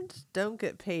interns don't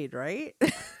get paid, right?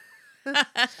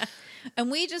 And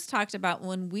we just talked about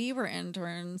when we were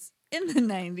interns in the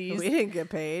 90s. We didn't get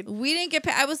paid. We didn't get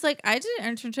paid. I was like, I did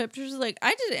an internship. She was like,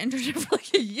 I did an internship for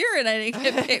like a year and I didn't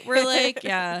get paid. We're like,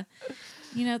 yeah,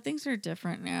 things are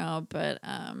different now. But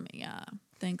yeah,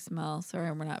 thanks, Mel.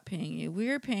 Sorry, we're not paying you. We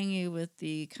are paying you with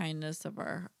the kindness of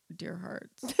our dear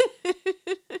hearts.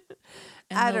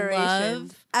 And Adoration, the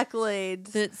love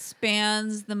accolades. that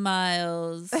spans the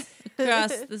miles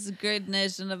across this great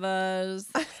nation of ours.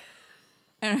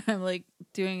 And I'm like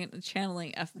doing it,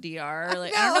 channeling FDR.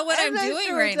 Like, I don't know what I'm not doing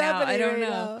sure right what's now. I happening don't right know.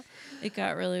 now. It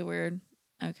got really weird.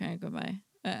 Okay, goodbye.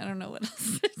 I don't know what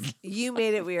else. You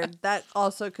made it weird. That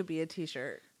also could be a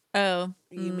T-shirt. Oh,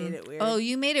 You made it weird. Oh,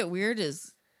 you made it weird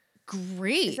is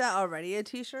great. Is that already a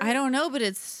T-shirt? I don't know, but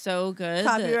it's so good.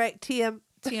 that Copyright TM.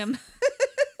 TM.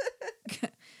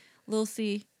 Lil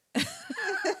C.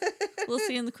 Lil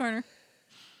C in the corner.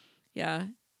 Yeah,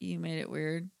 you made it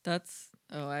weird. That's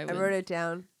I I wrote it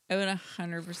down. I would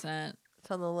 100%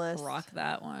 It's on the list. rock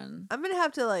that one. I'm gonna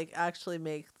have to actually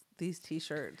make these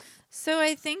T-shirts. So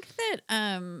I think that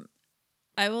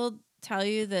I will tell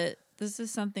you that this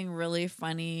is something really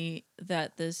funny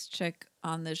that this chick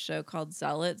on this show called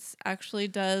Zealots actually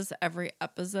does every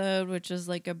episode, which is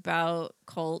like about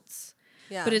cults.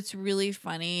 Yeah. But it's really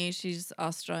funny. She's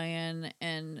Australian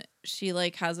and she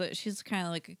like she's kind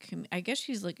of like I guess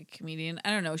she's like a comedian.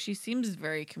 I don't know. She seems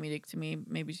very comedic to me.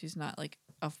 Maybe she's not like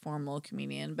a formal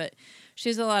comedian, but she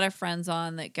has a lot of friends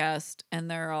on that guest and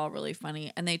they're all really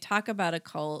funny. And they talk about a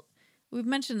cult. We've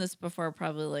mentioned this before,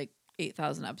 probably like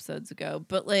 8,000 episodes ago,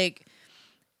 but like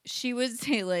she would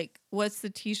say like, what's the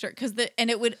t-shirt? Cause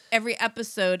it would, every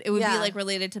episode, it would be like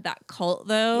related to that cult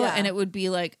though. Yeah. And it would be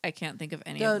like, I can't think of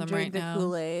any of them right drink the now.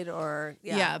 Kool-Aid or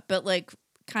Yeah. But like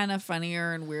kind of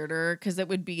funnier and weirder. Cause it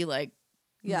would be like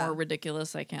more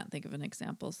ridiculous. I can't think of an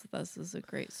example. So this is a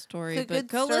great story, It's a but good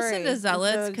go story. listen to There's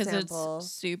Zealots no cause example.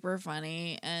 it's super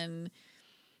funny. And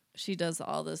she does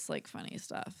all this like funny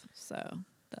stuff. So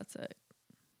that's it.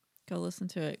 Go listen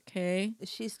to it. Okay. Is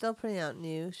she still putting out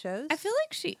new shows? I feel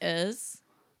like she is.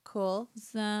 Cool.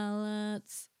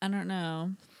 Zealots. I don't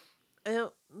know. I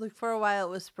don't, like for a while it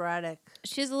was sporadic.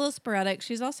 She's a little sporadic.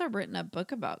 She's also written a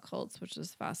book about cults, which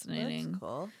is fascinating. That's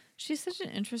cool. She's such an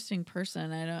interesting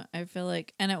person. I feel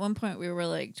like, and at one point we were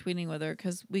like tweeting with her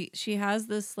because she has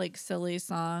this like silly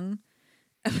song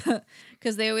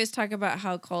because they always talk about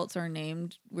how cults are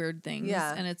named weird things.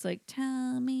 Yeah. And it's like,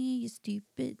 tell me your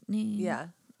stupid name. Yeah.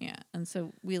 Yeah. And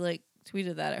so we like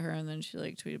tweeted that at her and then she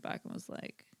like tweeted back and was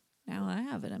like, now I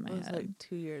have it in my It was head. like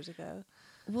 2 years ago.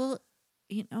 Well,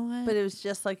 you know what? But it was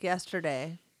just like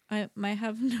yesterday. I might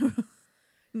have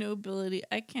no ability.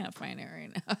 I can't find it right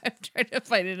now. I'm trying to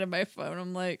find it in my phone.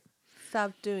 I'm like,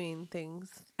 Stop doing things.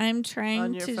 I'm On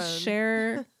trying your to phone.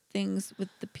 share things with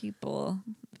the people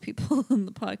in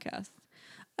the podcast.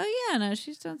 Oh yeah, no,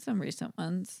 she's done some recent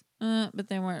ones, but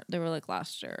they were like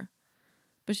last year.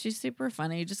 But she's super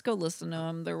funny. Just go listen to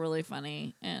them. They're really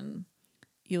funny, and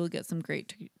you'll get some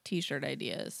great t-shirt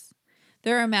ideas.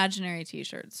 They're imaginary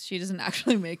t-shirts. She doesn't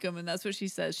actually make them, and that's what she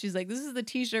says. She's like, this is the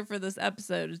t-shirt for this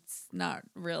episode. It's not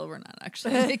real. We're not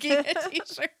actually making a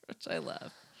t-shirt, which I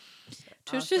love.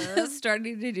 Trisha Awesome. is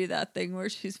starting to do that thing where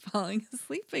she's falling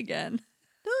asleep again.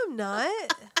 No, I'm not.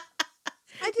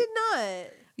 I did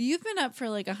not. You've been up for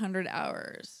like 100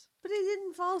 hours. But I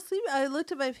didn't fall asleep. I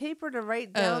looked at my paper to write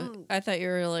Oh, down I thought you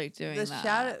were like doing the that.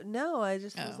 shadow. No, I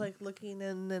just was Oh. like looking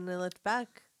and then I looked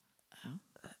back.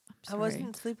 I Sorry.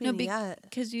 wasn't sleeping yet.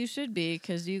 Because you should be,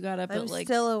 because you got up I'm at like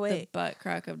still the awake. butt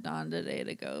crack of dawn today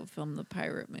to go film the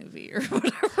pirate movie or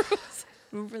whatever. it was.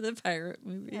 Remember the pirate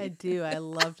movie? I do. I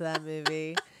loved that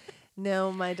movie.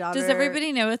 No, my daughter. Does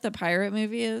everybody know what the pirate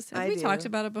movie is? Have I we do. talked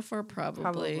about it before? Probably.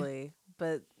 Probably.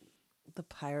 But the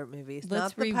pirate movie. It's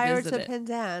Let's not the Pirates of revisit it.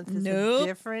 Penzance. It's Nope. a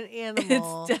different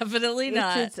animal. It's definitely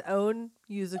not. It's its own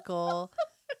musical.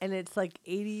 And it's like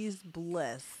 80s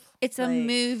bliss. It's a like,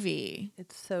 movie.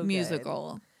 It's so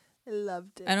Musical. Good. I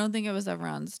loved it. I don't think it was ever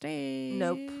on stage.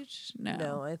 Nope. No.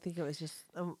 No, I think it was just,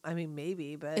 I mean,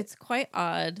 maybe, but It's quite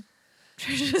odd.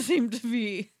 Trisha seemed to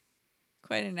be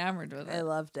quite enamored with I it.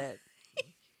 loved it.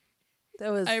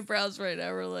 That was Eyebrows right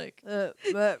now were like but,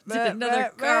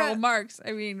 another Karl Marx.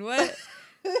 I mean, what?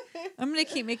 I'm gonna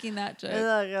keep making that And joke.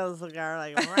 like I was like,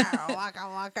 wow, waka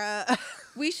waka.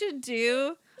 We should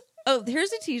do. Oh,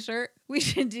 here's a T-shirt. We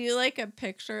should do like a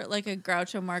picture, like a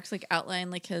Groucho Marx, like outline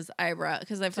like his eyebrow,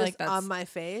 because I feel like Just that's on my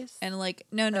face. and like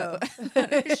no, Oh.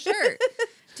 not a shirt.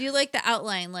 Do you like the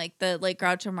outline, like the like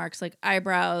Groucho Marx, like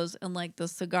eyebrows and like the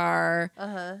cigar,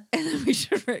 Uh-huh. and then we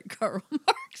should write Karl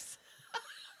Marx.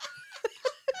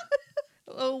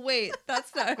 Oh wait,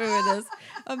 that's not who it is.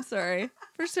 I'm sorry.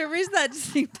 For some reason, that just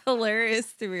seemed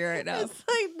hilarious to me right now. It's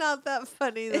like not that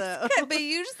funny though. But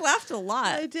you just laughed a lot.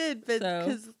 I did, but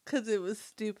So- because it was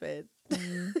stupid.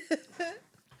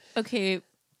 Okay,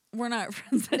 we're not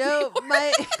friends No,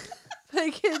 anymore. my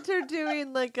kids are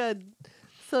doing like a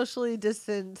socially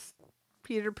distanced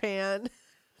Peter Pan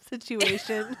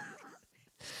situation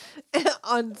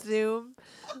on Zoom,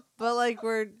 but like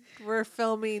we're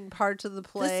filming parts of the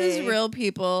play. This is real,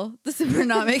 people. We're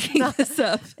not making this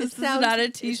up. This is not a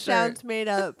It T-shirt. sounds made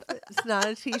up. It's not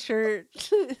a T-shirt.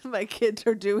 My kids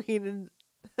are doing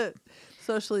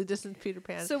socially distanced Peter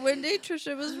Pan. So one day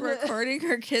Trisha was recording,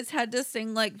 her kids had to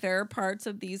sing like their parts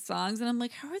of these songs, and I'm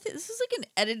like, how are they? This is like an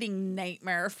editing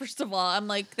nightmare. First of all, I'm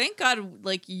like, thank God,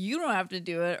 like you don't have to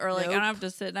do it, or like I don't Nope. have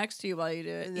to sit next to you while you do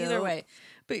it. Either Nope. way,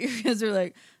 but your kids are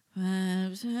like, they're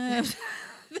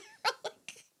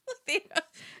like,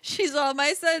 she's all,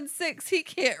 my son's 6, he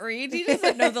can't read, he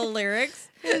doesn't know the lyrics.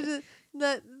 It's just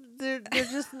not, they're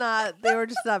just not. They were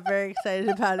just not very excited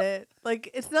about it. Like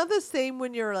it's not the same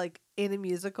when you're like in a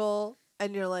musical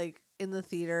and you're like in the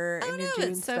theater Oh and you're no,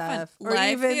 doing it's so fun. stuff, or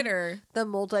Live even theater. the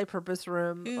multi-purpose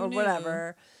room Who or knew?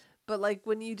 whatever. But like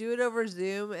when you do it over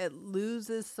Zoom, it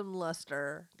loses some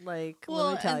luster. Like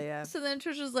let me tell you. So then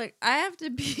Trish was like, I have to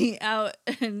be out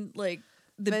and like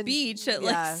the Then- beach at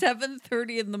yeah. like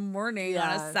 7:30 in the morning on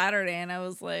Yeah. a Saturday, and I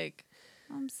was like,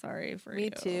 I'm sorry for you. Me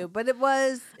too. But it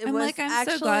was. I'm was like, I'm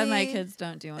actually, so glad my kids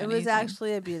don't do It anything. was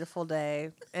actually a beautiful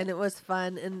day, and it was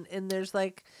fun. And there's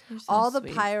like You're so all the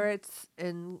sweet. pirates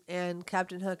and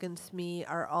Captain Hook and Smee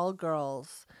are all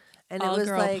girls, and all it was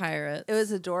girl like pirates. it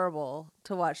was adorable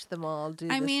to watch them all do.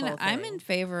 I this mean, whole I'm thing. in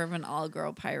favor of an all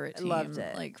girl pirate I team. loved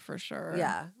it. Like for sure.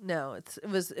 Yeah, no, it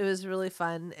was really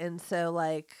fun, and so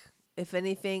like if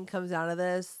anything comes out of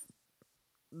this,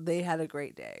 they had a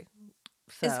great day.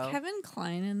 So. Is Kevin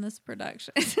Kline in this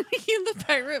production? Is he in the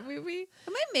pirate movie?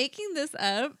 Am I making this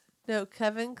up? No,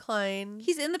 Kevin Kline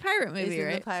He's in the pirate is movie, in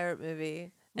right? the pirate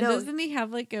movie. And No, doesn't he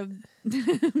have like a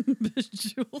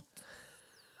bejeweled?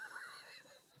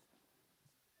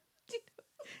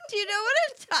 Do you know what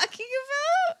I'm talking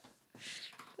about?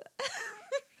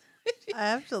 I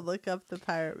have to look up the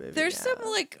pirate movie. There's some now.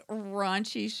 like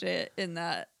raunchy shit in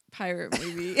that pirate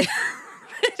movie.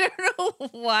 I don't know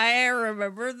why I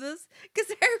remember this,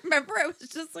 because I remember I was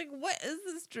just like, "What is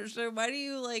this, Trisha? Why do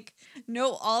you like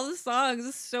know all the songs?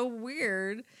 It's so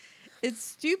weird. It's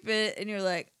stupid." And you're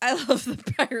like, "I love the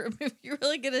pirate movie." You're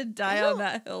really gonna die on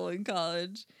that hill in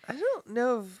college. I don't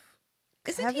know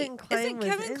if Kevin Kline isn't was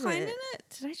Kevin in Kline it. in it?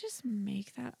 Did I just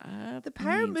make that up? The I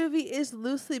pirate mean, movie is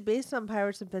loosely based on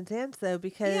Pirates of Penzance, though,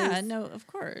 because yeah, no, of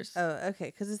course. Oh, okay,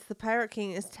 because it's the Pirate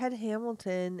King. It's Ted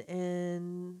Hamilton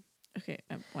and Okay,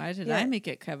 why did Yeah. I make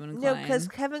it Kevin Kline? no, because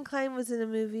Kevin Kline was in a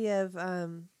movie of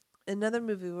another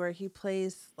movie where he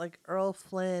plays like Earl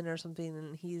Flynn or something,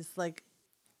 and he's like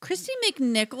Christy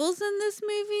McNichol's in this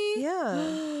movie?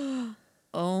 yeah,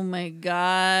 Oh my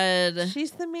god.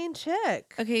 she's the main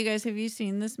chick. Okay, you guys, have you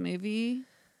seen this movie?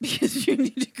 Because you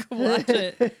need to go watch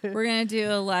it. We're gonna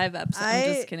do a live episode.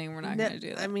 I'm just kidding. We're not No, gonna do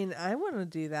that. I mean, I want to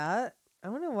do that. I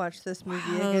want to watch this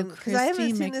movie Wow, again because I haven't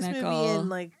Christy seen this movie McNichol. in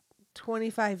like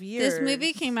 25 years. This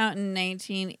movie came out in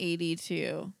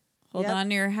 1982. Hold Yep. on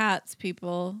to your hats,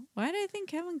 people. Why did I think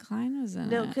Kevin Kline was in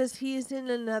No, it? because he's in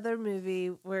another movie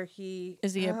where he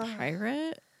Is he a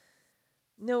pirate?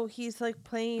 No, he's like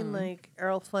playing Oh. like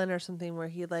Earl Flynn or something where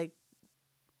he like,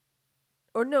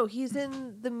 or no, he's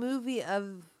in the movie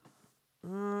of.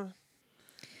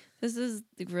 This is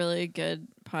really good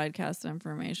podcast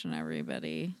information,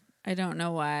 everybody. I don't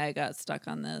know why I got stuck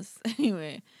on this.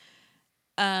 Anyway,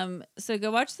 so go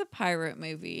watch the pirate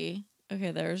movie.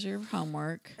 Okay, there's your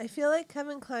homework. I feel like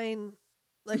Kevin Kline,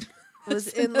 like was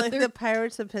That's in like another- the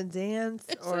Pirates of Penzance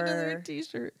It's another or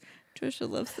T-shirt. Trisha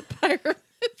loves the pirate movie.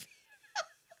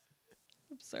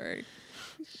 I'm sorry.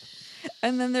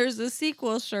 And then there's a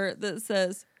sequel shirt that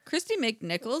says Christy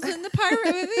McNichol's in the pirate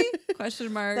movie?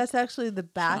 Question mark. that's actually the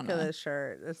back Shauna. of the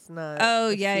shirt. It's not. Oh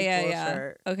the yeah. sequel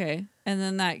Shirt. Okay. And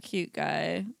then that cute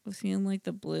guy, was he in like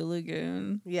the Blue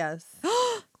Lagoon? Yes.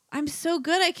 I'm so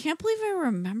good. I can't believe I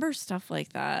remember stuff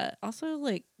like that. Also,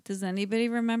 like, does anybody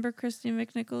remember Christy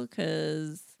McNichol?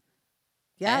 Because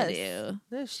Yes. I do.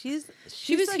 No, she's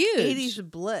was like huge. 80s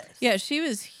bliss. Yeah, she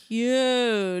was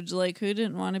huge. Like, who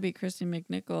didn't want to be Christy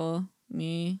McNichol?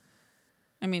 Me.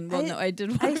 I mean, well, no, I did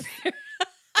want to be her.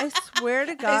 I swear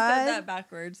to God. I said that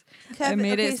backwards. I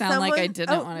made it sound like I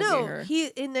didn't wanna be no, her.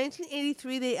 In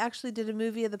 1983, they actually did a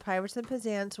movie of the Pirates of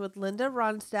Penzance with Linda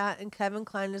Ronstadt and Kevin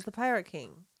Kline as the Pirate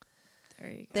King. There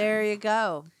you go. There you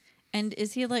go. And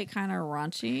is he like kind of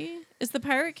raunchy? Is the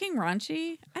Pirate King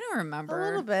raunchy? I don't remember. A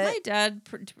little bit. My dad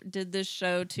did this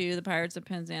show too, The Pirates of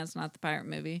Penzance, not the pirate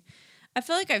movie. I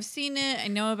feel like I've seen it, I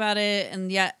know about it, and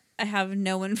yet I have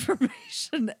no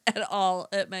information at all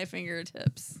at my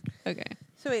fingertips. Okay.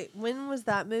 So wait, when was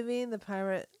that movie? The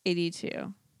Pirate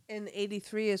 82. in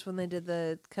 83 is when they did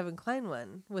the Kevin Kline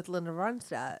one with Linda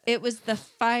Ronstadt. It was the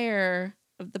fire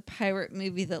of the pirate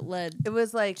movie that led It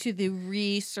was like to the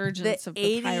resurgence the of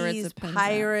the 80s Pirates of Penzance.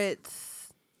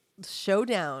 Pirates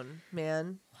showdown,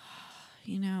 man.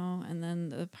 You know, and then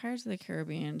the Pirates of the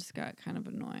Caribbean just got kind of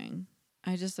annoying.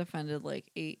 I just offended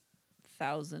like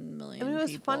 8,000 million I mean, it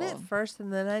was people. fun at first,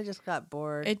 and then I just got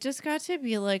bored. It just got to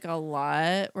be like a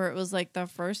lot where it was like the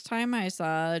first time I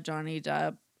saw Johnny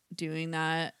Depp doing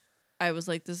that, I was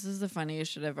like, this is the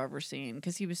funniest shit I've ever seen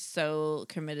because he was so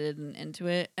committed and into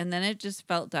it. And then it just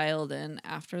felt dialed in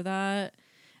after that.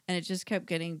 And it just kept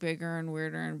getting bigger and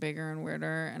weirder and bigger and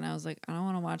weirder. And I was like, I don't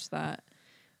want to watch that.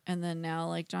 And then now,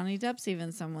 like, Johnny Depp's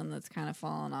even someone that's kind of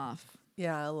fallen off.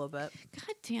 Yeah, a little bit.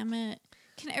 God damn it.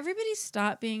 Can everybody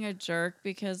stop being a jerk?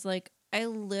 Because, like, I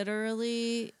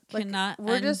literally Like, cannot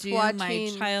we're just undo my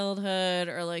watching- childhood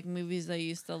or like movies I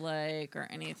used to like or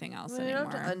anything else I mean, you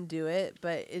anymore. don't have to undo it,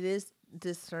 but it is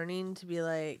discerning to be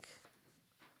like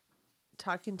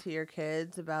talking to your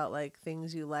kids about like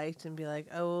things you liked and be like,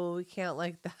 oh, we can't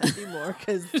like that anymore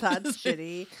because that's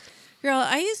shitty. Girl,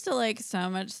 I used to like so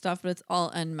much stuff, but it's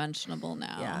all unmentionable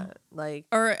now. Yeah, like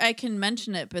Or I can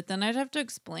mention it, but then I'd have to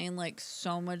explain like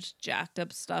so much jacked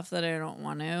up stuff that I don't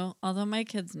want to. Although my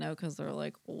kids know because they're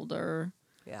like older.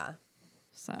 yeah.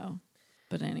 So,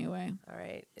 but anyway. All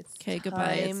right, it's Okay,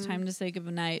 goodbye. It's time to say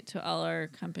goodnight to all our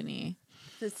company.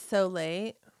 It's so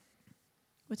late.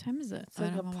 What time is it? It's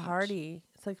like a party.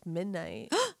 It's like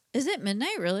midnight. Is it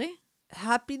midnight, really?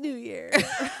 Happy New Year.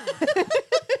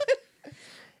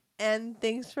 And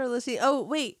thanks for listening. Oh,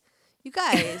 wait. You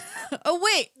guys. Oh,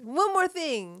 wait. One more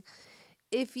thing.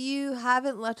 If you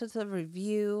haven't left us a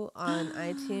review on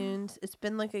iTunes, it's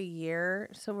been like a year,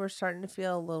 so we're starting to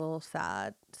feel a little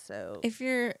sad. So If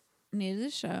you're new to the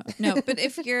show. No, but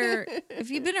if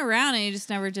you've been around and you just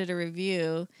never did a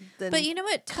review. then But you know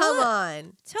what? come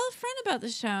on. Tell a friend about the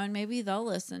show and maybe they'll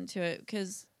listen to it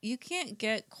because you can't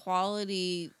get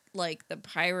quality like the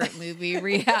pirate movie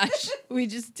rehash we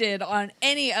just did on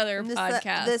any other And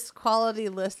podcast. this quality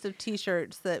list of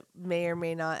T-shirts that may or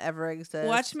may not ever exist.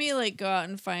 Watch me like go out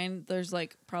and find there's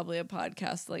like probably a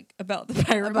podcast like about the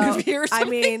pirate about. movie or something.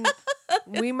 I mean,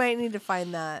 we might need to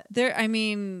find that. there's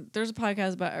a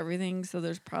podcast about everything, so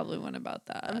there's probably one about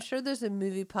that. I'm sure there's a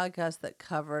movie podcast that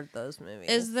covered those movies.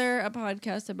 Is there a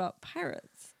podcast about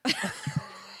pirates?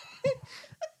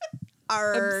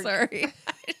 I'm sorry.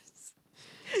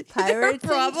 Pirates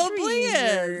probably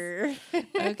is.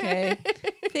 Okay.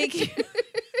 Thank you,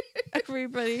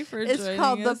 everybody, for It's joining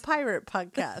called us. the Pirate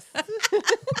Podcast. That's not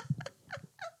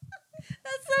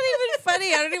even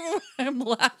funny. I don't even know why I'm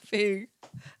laughing.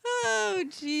 Oh,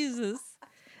 Jesus.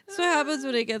 That's what happens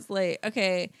when it gets late.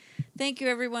 Okay. Thank you,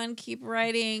 everyone. Keep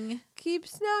writing. Keep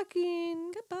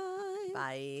snacking. Goodbye.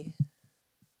 Bye.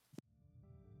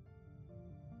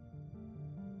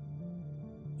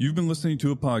 You've been listening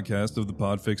to a podcast of the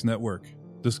Podfix Network.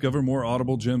 Discover more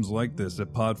audible gems like this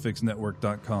at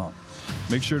podfixnetwork.com.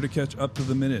 Make sure to catch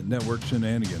up-to-the-minute network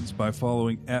shenanigans by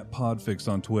following @Podfix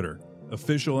on Twitter,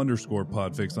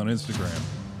 official_Podfix on Instagram,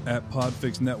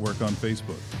 @Podfix Network on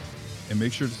Facebook. And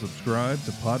make sure to subscribe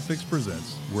to Podfix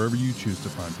Presents wherever you choose to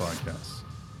find podcasts.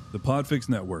 The Podfix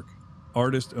Network,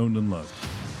 artist owned and loved.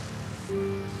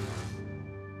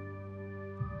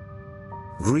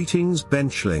 Greetings,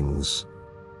 benchlings.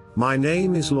 My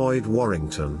name is Lloyd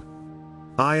Warrington.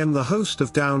 I am the host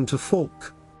of Down to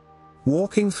Folk.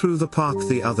 Walking through the park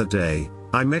the other day,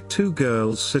 I met two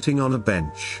girls sitting on a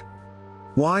bench.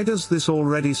 Why does this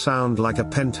already sound like a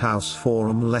Penthouse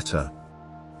Forum letter?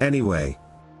 Anyway,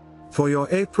 for your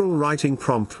April writing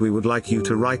prompt, we would like you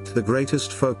to write the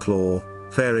greatest folklore,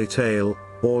 fairy tale,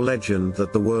 or legend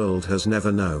that the world has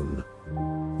never known.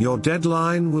 Your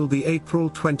deadline will be April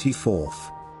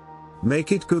 24th.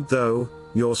 Make it good though.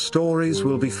 Your stories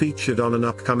will be featured on an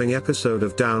upcoming episode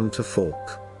of Down to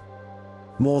Folk.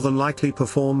 More than likely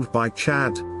performed by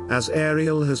Chad, as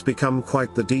Ariel has become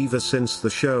quite the diva since the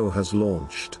show has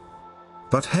launched.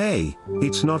 But hey,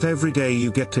 it's not every day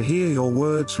you get to hear your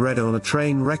words read on a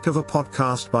train wreck of a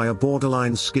podcast by a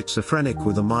borderline schizophrenic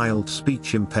with a mild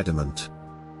speech impediment.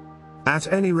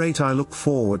 At any rate, I look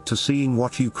forward to seeing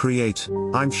what you create.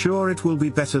 I'm sure it will be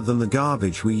better than the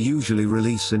garbage we usually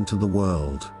release into the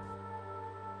world.